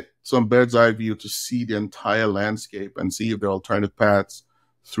 to get some bird's eye view, to see the entire landscape and see if there are alternative paths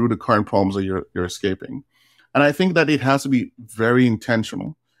through the current problems that you're escaping. And I think that it has to be very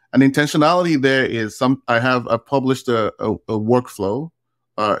intentional. And intentionality there is I published a workflow,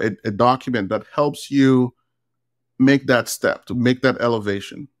 a document that helps you make that step, to make that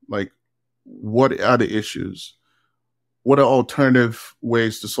elevation. Like, what are the issues? What are alternative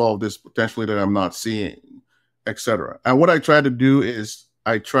ways to solve this potentially that I'm not seeing, etc. And what I try to do is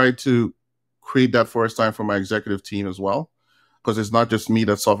I try to create that forest time for my executive team as well, because it's not just me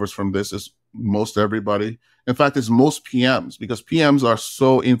that suffers from this, it's most everybody. In fact, it's most PMs, because PMs are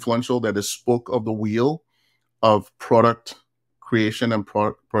so influential that they spoke of the wheel of product creation and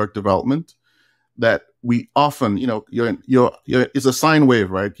product development, that we often, it's a sine wave,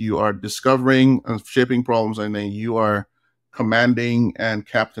 right? You are discovering and shaping problems, and then you are commanding and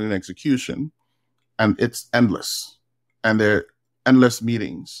captaining execution, and it's endless, and there are endless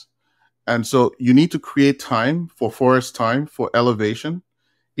meetings. And so you need to create time for forest time, for elevation.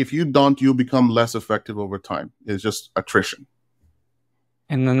 If you don't, you become less effective over time. It's just attrition.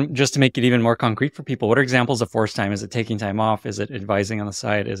 And then just to make it even more concrete for people, what are examples of forced time? Is it taking time off? Is it advising on the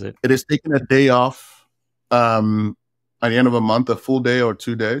side? It is taking a day off at the end of a month, a full day or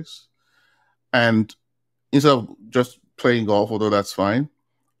 2 days. And instead of just playing golf, although that's fine,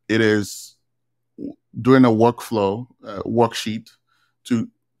 it is doing a workflow, worksheet to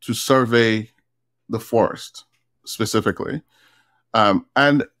survey the forest specifically.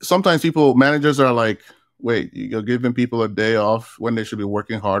 And sometimes managers are like, wait, you're giving people a day off when they should be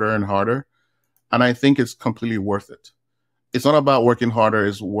working harder and harder. And I think it's completely worth it. It's not about working harder,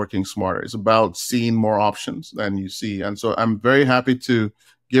 it's working smarter. It's about seeing more options than you see. And so I'm very happy to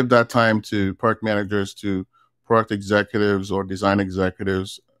give that time to product managers, to product executives or design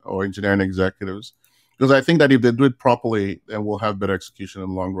executives or engineering executives, because I think that if they do it properly, then we'll have better execution in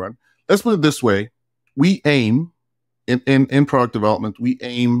the long run. Let's put it this way. We aim in product development, we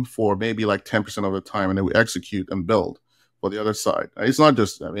aim for maybe like 10% of the time, and then we execute and build for the other side. It's not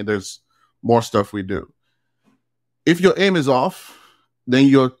just, I mean, there's more stuff we do. If your aim is off, then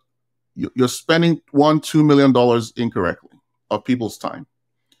you're spending $1-2 million incorrectly of people's time.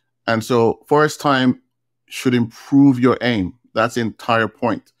 And so forest time should improve your aim. That's the entire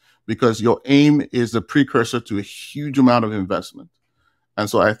point, because your aim is the precursor to a huge amount of investment. And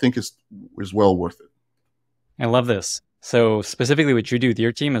so I think it's well worth it. I love this. So specifically what you do with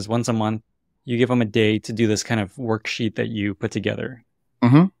your team is once a month, you give them a day to do this kind of worksheet that you put together.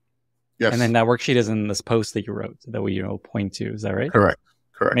 Mm-hmm. Yes. And then that worksheet is in this post that you wrote that we point to. Is that right? Correct.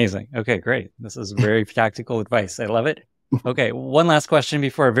 Amazing. Okay, great. This is very tactical advice. I love it. Okay, one last question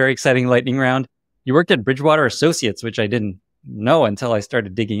before a very exciting lightning round. You worked at Bridgewater Associates, which I didn't know until I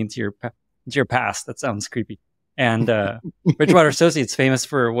started digging into your past. That sounds creepy. And Bridgewater Associates, famous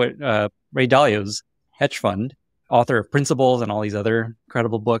for what Ray Dalio's hedge fund, author of Principles and all these other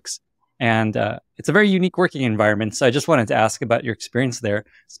incredible books. And it's a very unique working environment. So I just wanted to ask about your experience there.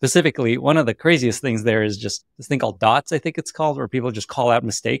 Specifically, one of the craziest things there is just this thing called dots, I think it's called, where people just call out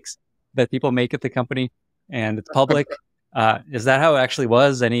mistakes that people make at the company, and it's public. Is that how it actually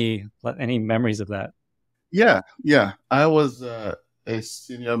was? Any memories of that? Yeah. I was a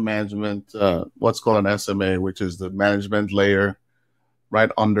senior management, what's called an SMA, which is the management layer right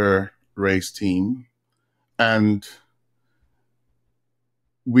under Ray's team. And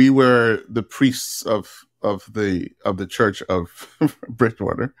we were the priests of the church of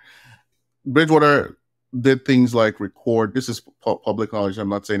Bridgewater. Bridgewater did things like record. This is public knowledge. I'm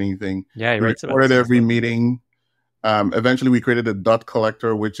not saying anything. Yeah, he writes about recorded every meeting. Eventually, we created a dot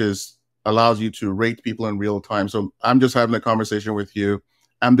collector, which allows you to rate people in real time. So I'm just having a conversation with you,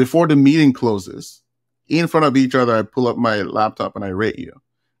 and before the meeting closes, in front of each other, I pull up my laptop and I rate you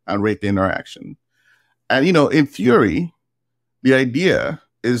and rate the interaction. And in theory, the idea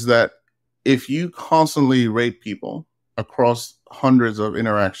is that if you constantly rate people across hundreds of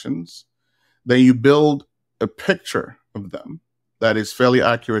interactions, then you build a picture of them that is fairly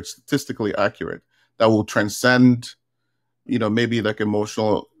accurate, statistically accurate, that will transcend, maybe like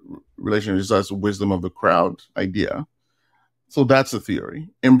emotional relationships as wisdom of the crowd idea. So that's the theory.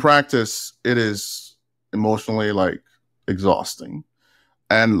 In practice, it is emotionally exhausting.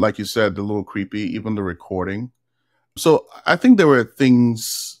 And like you said, a little creepy, even the recording. So I think there were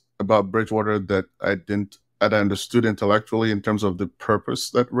things about Bridgewater that I understood intellectually in terms of the purpose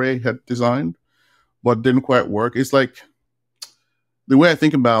that Ray had designed, but didn't quite work. It's like the way I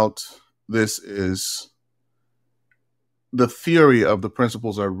think about this is the theory of the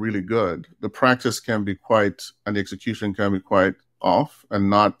principles are really good. The practice can be and the execution can be quite off and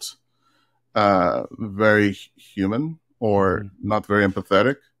not very human or not very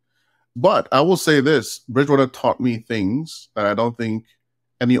empathetic. But I will say this, Bridgewater taught me things that I don't think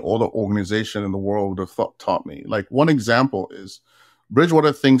any other organization in the world would have taught me. Like one example is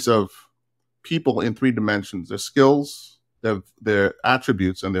Bridgewater thinks of people in 3 dimensions: their skills, their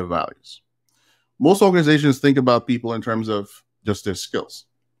attributes, and their values. Most organizations think about people in terms of just their skills.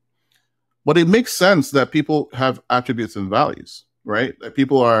 But it makes sense that people have attributes and values, right? That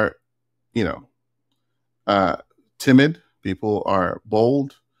people are, timid, people are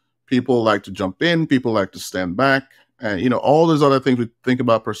bold, people like to jump in, people like to stand back, and all those other things we think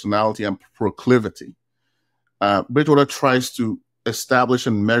about personality and proclivity. Bridgewater tries to establish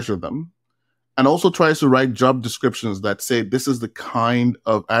and measure them, and also tries to write job descriptions that say this is the kind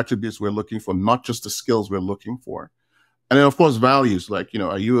of attributes we're looking for, not just the skills we're looking for. And then, of course, values like,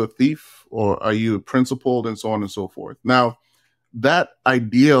 are you a thief or are you principled, and so on and so forth. Now, that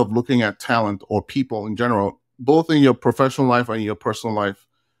idea of looking at talent or people in general, both in your professional life and your personal life,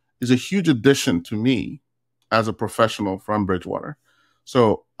 is a huge addition to me as a professional from Bridgewater.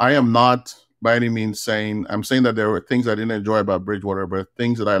 So I am not by any means I'm saying that there were things I didn't enjoy about Bridgewater, but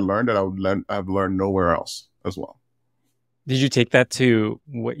things that I learned that I've learned nowhere else as well. Did you take that to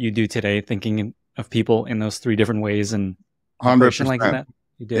what you do today, thinking of people in those 3 different ways and 100% like that?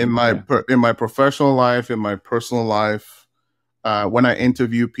 You did. In my professional life, in my personal life, when I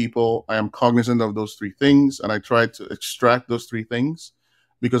interview people, I am cognizant of those 3 things, and I try to extract those 3 things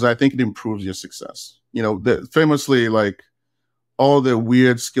because I think it improves your success. Famously, all the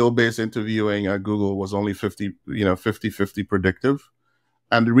weird skill-based interviewing at Google was only 50-50 predictive.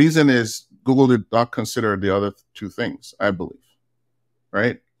 And the reason is Google did not consider the other two things, I believe,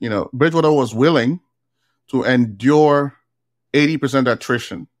 right? Bridgewater was willing to endure 80%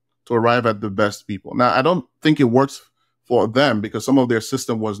 attrition to arrive at the best people. Now, I don't think it works for them because some of their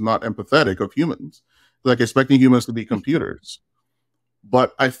system was not empathetic of humans, like expecting humans to be computers.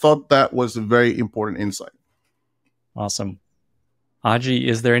 But I thought that was a very important insight. Awesome. Oji,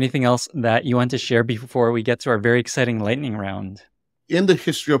 is there anything else that you want to share before we get to our very exciting lightning round? In the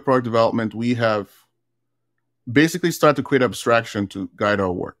history of product development, we have basically started to create abstraction to guide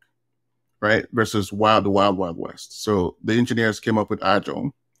our work, right? Versus the wild west. So the engineers came up with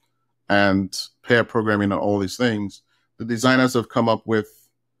Agile and pair programming and all these things. The designers have come up with,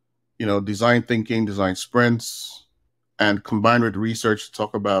 design thinking, design sprints, and combined with research to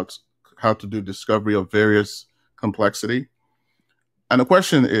talk about how to do discovery of various complexity. And the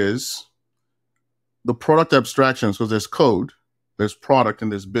question is, the product abstractions, because there's code, there's product,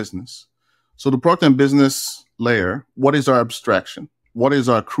 and there's business. So the product and business layer, what is our abstraction? What is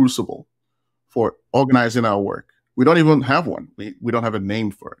our crucible for organizing our work? We don't even have one. We don't have a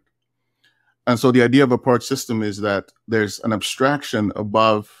name for it. And so the idea of a product system is that there's an abstraction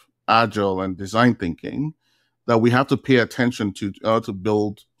above Agile and design thinking that we have to pay attention to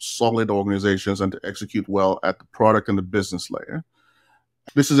build solid organizations and to execute well at the product and the business layer.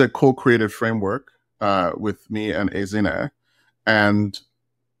 This is a co-created framework with me and Ezine. And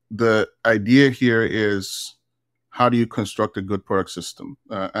the idea here is, how do you construct a good product system?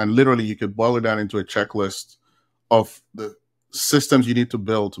 And literally, you could boil it down into a checklist of the systems you need to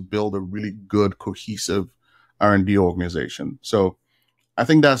build a really good, cohesive R&D organization. So I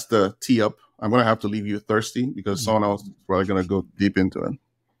think that's the tee up. I'm going to have to leave you thirsty because someone else is probably going to go deep into it.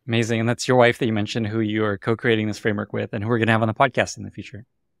 Amazing. And that's your wife that you mentioned, who you are co-creating this framework with and who we're going to have on the podcast in the future.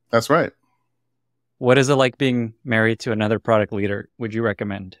 That's right. What is it like being married to another product leader? Would you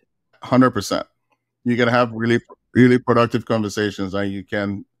recommend? 100%. You can have really, really productive conversations, and you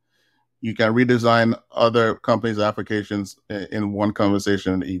can redesign other companies' applications in one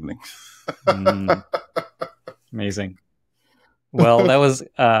conversation in the evening. Amazing. Well, that was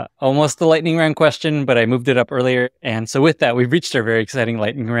almost the lightning round question, but I moved it up earlier. And so with that, we've reached our very exciting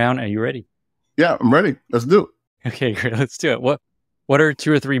lightning round. Are you ready? Yeah, I'm ready. Let's do it. Okay, great. Let's do it. What are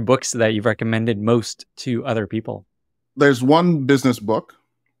 2 or 3 books that you've recommended most to other people? There's one business book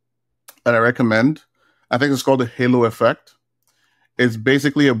that I recommend. I think it's called The Halo Effect. It's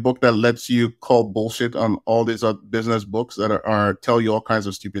basically a book that lets you call bullshit on all these other business books that are tell you all kinds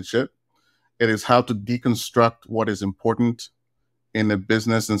of stupid shit. It is how to deconstruct what is important in a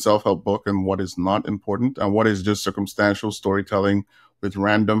business and self-help book and what is not important and what is just circumstantial storytelling with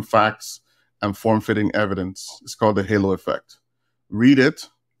random facts and form-fitting evidence. It's called The Halo Effect. Read it.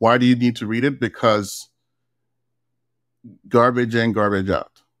 Why do you need to read it? Because garbage in, garbage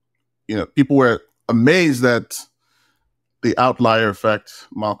out. People were amazed at the outlier effect,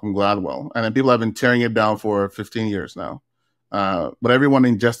 Malcolm Gladwell. And then people have been tearing it down for 15 years now. But everyone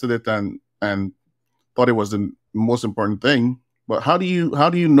ingested it and thought it was the most important thing. But how do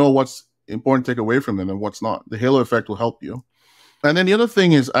you know what's important to take away from it and what's not? The Halo Effect will help you. And then the other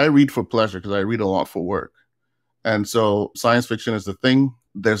thing is, I read for pleasure because I read a lot for work. And so science fiction is the thing.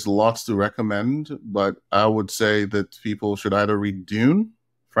 There's lots to recommend, but I would say that people should either read Dune,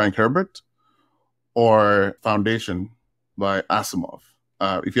 Frank Herbert, or Foundation by Asimov.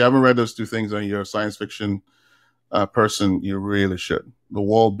 If you haven't read those 2 things and you're a science fiction person, you really should. The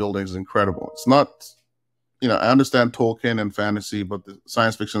world building is incredible. It's not, I understand Tolkien and fantasy, but the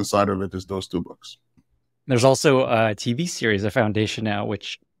science fiction side of it is those 2 books. There's also a TV series, A Foundation now,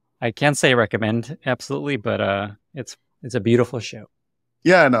 which I can't say recommend absolutely, but it's a beautiful show.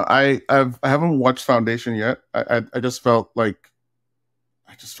 Yeah, no, I haven't watched Foundation yet. I just felt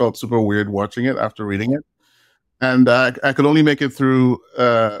super weird watching it after reading it. And I could only make it through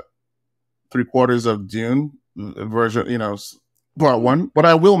 3/4 of Dune version, part 1, but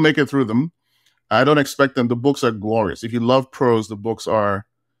I will make it through them. I don't expect them. The books are glorious. If you love prose, the books are,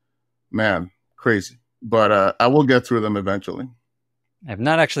 man, crazy. But I will get through them eventually. I've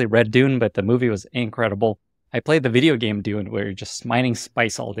not actually read Dune, but the movie was incredible. I played the video game Dune, where you're just mining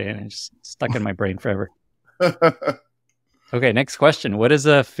spice all day, and it's just stuck in my brain forever. Okay, next question. What is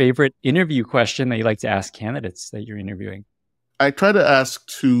a favorite interview question that you like to ask candidates that you're interviewing? I try to ask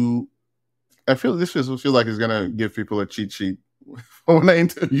 2. I feel this feels like it's going to give people a cheat sheet when I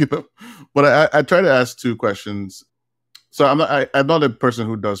interview them. But I try to ask 2 questions. So I'm not a person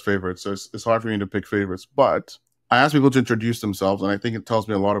who does favorites, so it's hard for me to pick favorites. But I ask people to introduce themselves, and I think it tells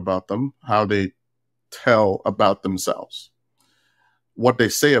me a lot about them, how they tell about themselves. what they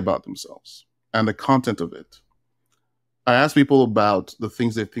say about themselves and the content of it. I ask people about the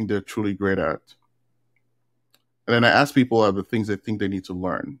things they think they're truly great at. And then I ask people about the things they think they need to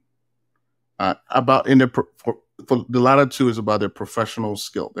learn. For the latter two is about their professional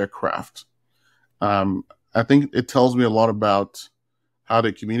skill, their craft. I think it tells me a lot about how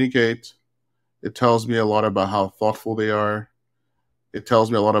they communicate. It tells me a lot about how thoughtful they are. It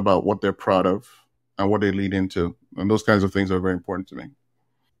tells me a lot about what they're proud of and what they lead into. And those kinds of things are very important to me.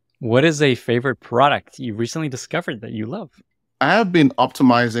 What is a favorite product you recently discovered that you love? I have been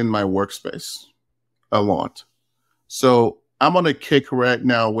optimizing my workspace a lot. So I'm on a kick right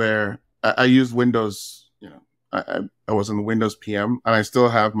now where I use Windows, I was in Windows PM and I still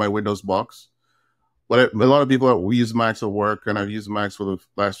have my Windows box. But a lot of people use Macs at work, and I've used Macs for the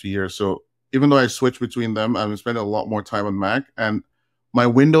last few years. So even though I switch between them, I'm spending a lot more time on Mac, and my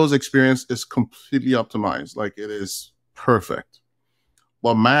Windows experience is completely optimized. Like, it is perfect.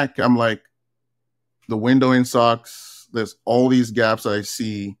 But Mac, I'm like, the windowing sucks. There's all these gaps I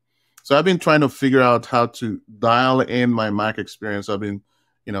see. So I've been trying to figure out how to dial in my Mac experience. I've been,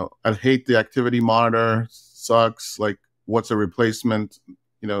 I hate the activity monitor, sucks. Like, what's a replacement?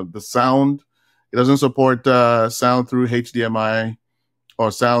 The sound. It doesn't support sound through HDMI or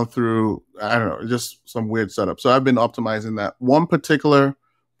sound through, I don't know, just some weird setup. So I've been optimizing that. One particular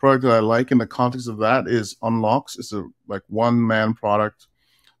product that I like in the context of that is Unlocks. It's a one-man product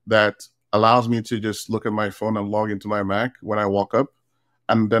that allows me to just look at my phone and log into my Mac when I walk up,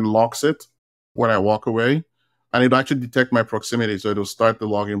 and then locks it when I walk away. And it'll actually detect my proximity, so it'll start the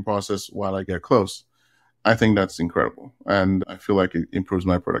login process while I get close. I think that's incredible, and I feel like it improves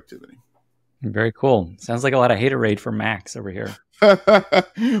my productivity. Very cool. Sounds like a lot of haterade for Macs over here.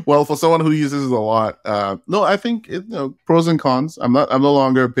 Well, for someone who uses it a lot, no, I think pros and cons. I'm no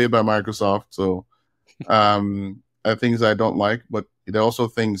longer paid by Microsoft, so things I don't like, but there are also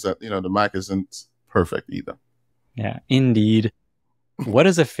things that the Mac isn't perfect either. Yeah, indeed. What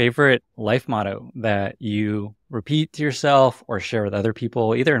is a favorite life motto that you repeat to yourself or share with other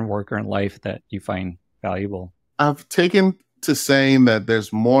people, either in work or in life, that you find valuable? I've taken to saying that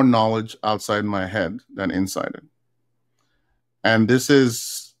there's more knowledge outside my head than inside it. And this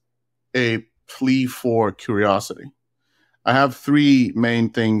is a plea for curiosity. I have three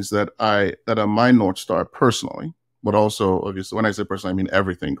main things that are my North Star personally, but also, obviously, when I say personally, I mean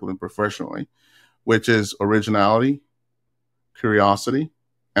everything, including professionally, which is originality, curiosity,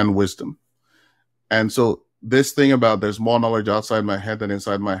 and wisdom. And so this thing about there's more knowledge outside my head than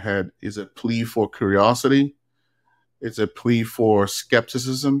inside my head is a plea for curiosity. It's a plea for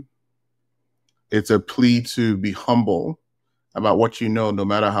skepticism. It's a plea to be humble about what you know, no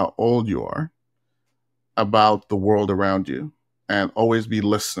matter how old you are, about the world around you, and always be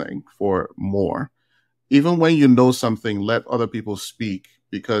listening for more. Even when you know something, let other people speak,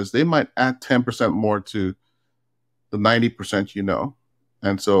 because they might add 10% more to the 90% you know.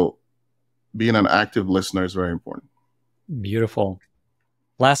 And so being an active listener is very important. Beautiful.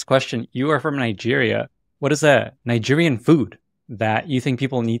 Last question. You are from Nigeria. What is a Nigerian food that you think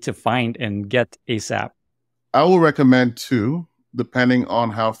people need to find and get ASAP? I will recommend two, depending on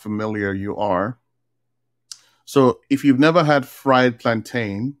how familiar you are. So if you've never had fried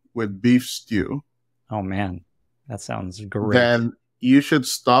plantain with beef stew, oh man, that sounds great. Then you should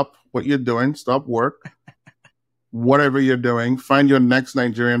stop what you're doing, stop work, whatever you're doing, find your next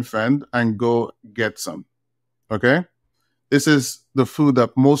Nigerian friend and go get some. Okay? This is the food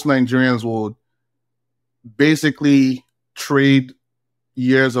that most Nigerians will basically trade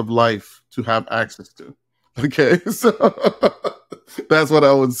years of life to have access to. Okay, so that's what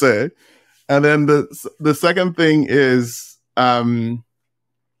I would say. And then the second thing is,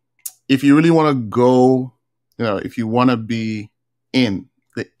 if you really want to go, if you want to be in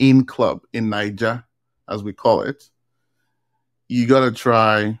the in club in Niger, as we call it, you got to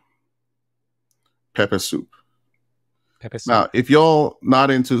try pepper soup. Pepper soup. Now, if you're not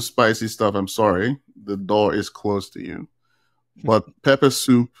into spicy stuff, I'm sorry, the door is closed to you. But pepper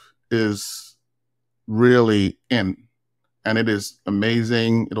soup is really in, and it is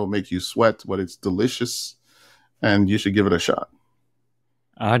amazing. It'll make you sweat, but it's delicious, and you should give it a shot.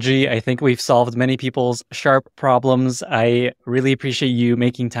 Oji, I think we've solved many people's sharp problems. I really appreciate you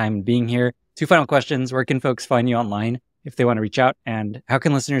making time and being here. Two final questions. Where can folks find you online if they want to reach out? And how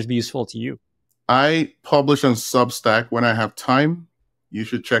can listeners be useful to you? I publish on Substack when I have time. You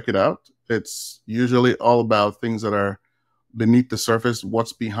should check it out. It's usually all about things that are beneath the surface,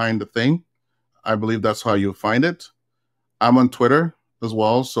 what's behind the thing. I believe that's how you'll find it. I'm on Twitter as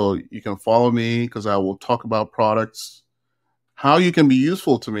well, so you can follow me because I will talk about products. How you can be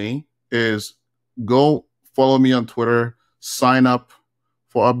useful to me is go follow me on Twitter, sign up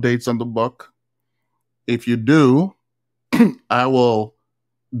for updates on the book. If you do, I will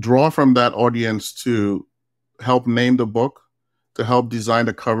draw from that audience to help name the book, to help design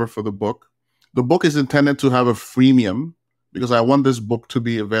the cover for the book. The book is intended to have a freemium because I want this book to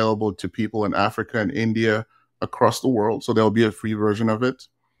be available to people in Africa and India, across the world. So there'll be a free version of it.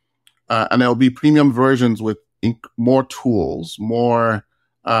 And there'll be premium versions with more tools, more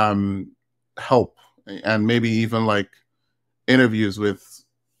help, and maybe even like interviews with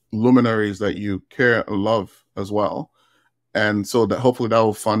luminaries that you care and love as well. And so that hopefully that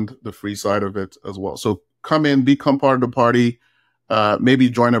will fund the free side of it as well. So come in, become part of the party, maybe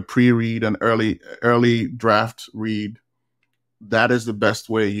join a pre-read, an early draft read. That is the best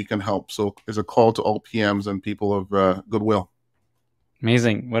way you can help. So it's a call to all PMs and people of goodwill.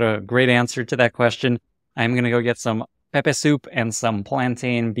 Amazing. What a great answer to that question. I'm going to go get some pepe soup and some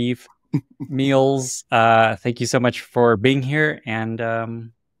plantain beef meals. Thank you so much for being here. And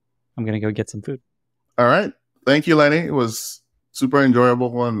I'm going to go get some food. All right. Thank you, Lenny. It was super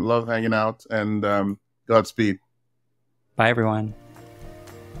enjoyable and love hanging out. And Godspeed. Bye, everyone.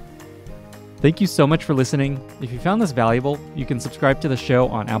 Thank you so much for listening. If you found this valuable, you can subscribe to the show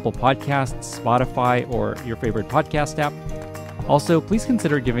on Apple Podcasts, Spotify, or your favorite podcast app. Also, please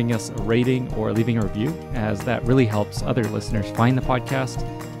consider giving us a rating or leaving a review, as that really helps other listeners find the podcast.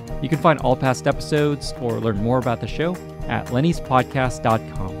 You can find all past episodes or learn more about the show at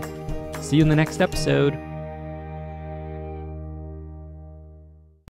lennyspodcast.com. See you in the next episode.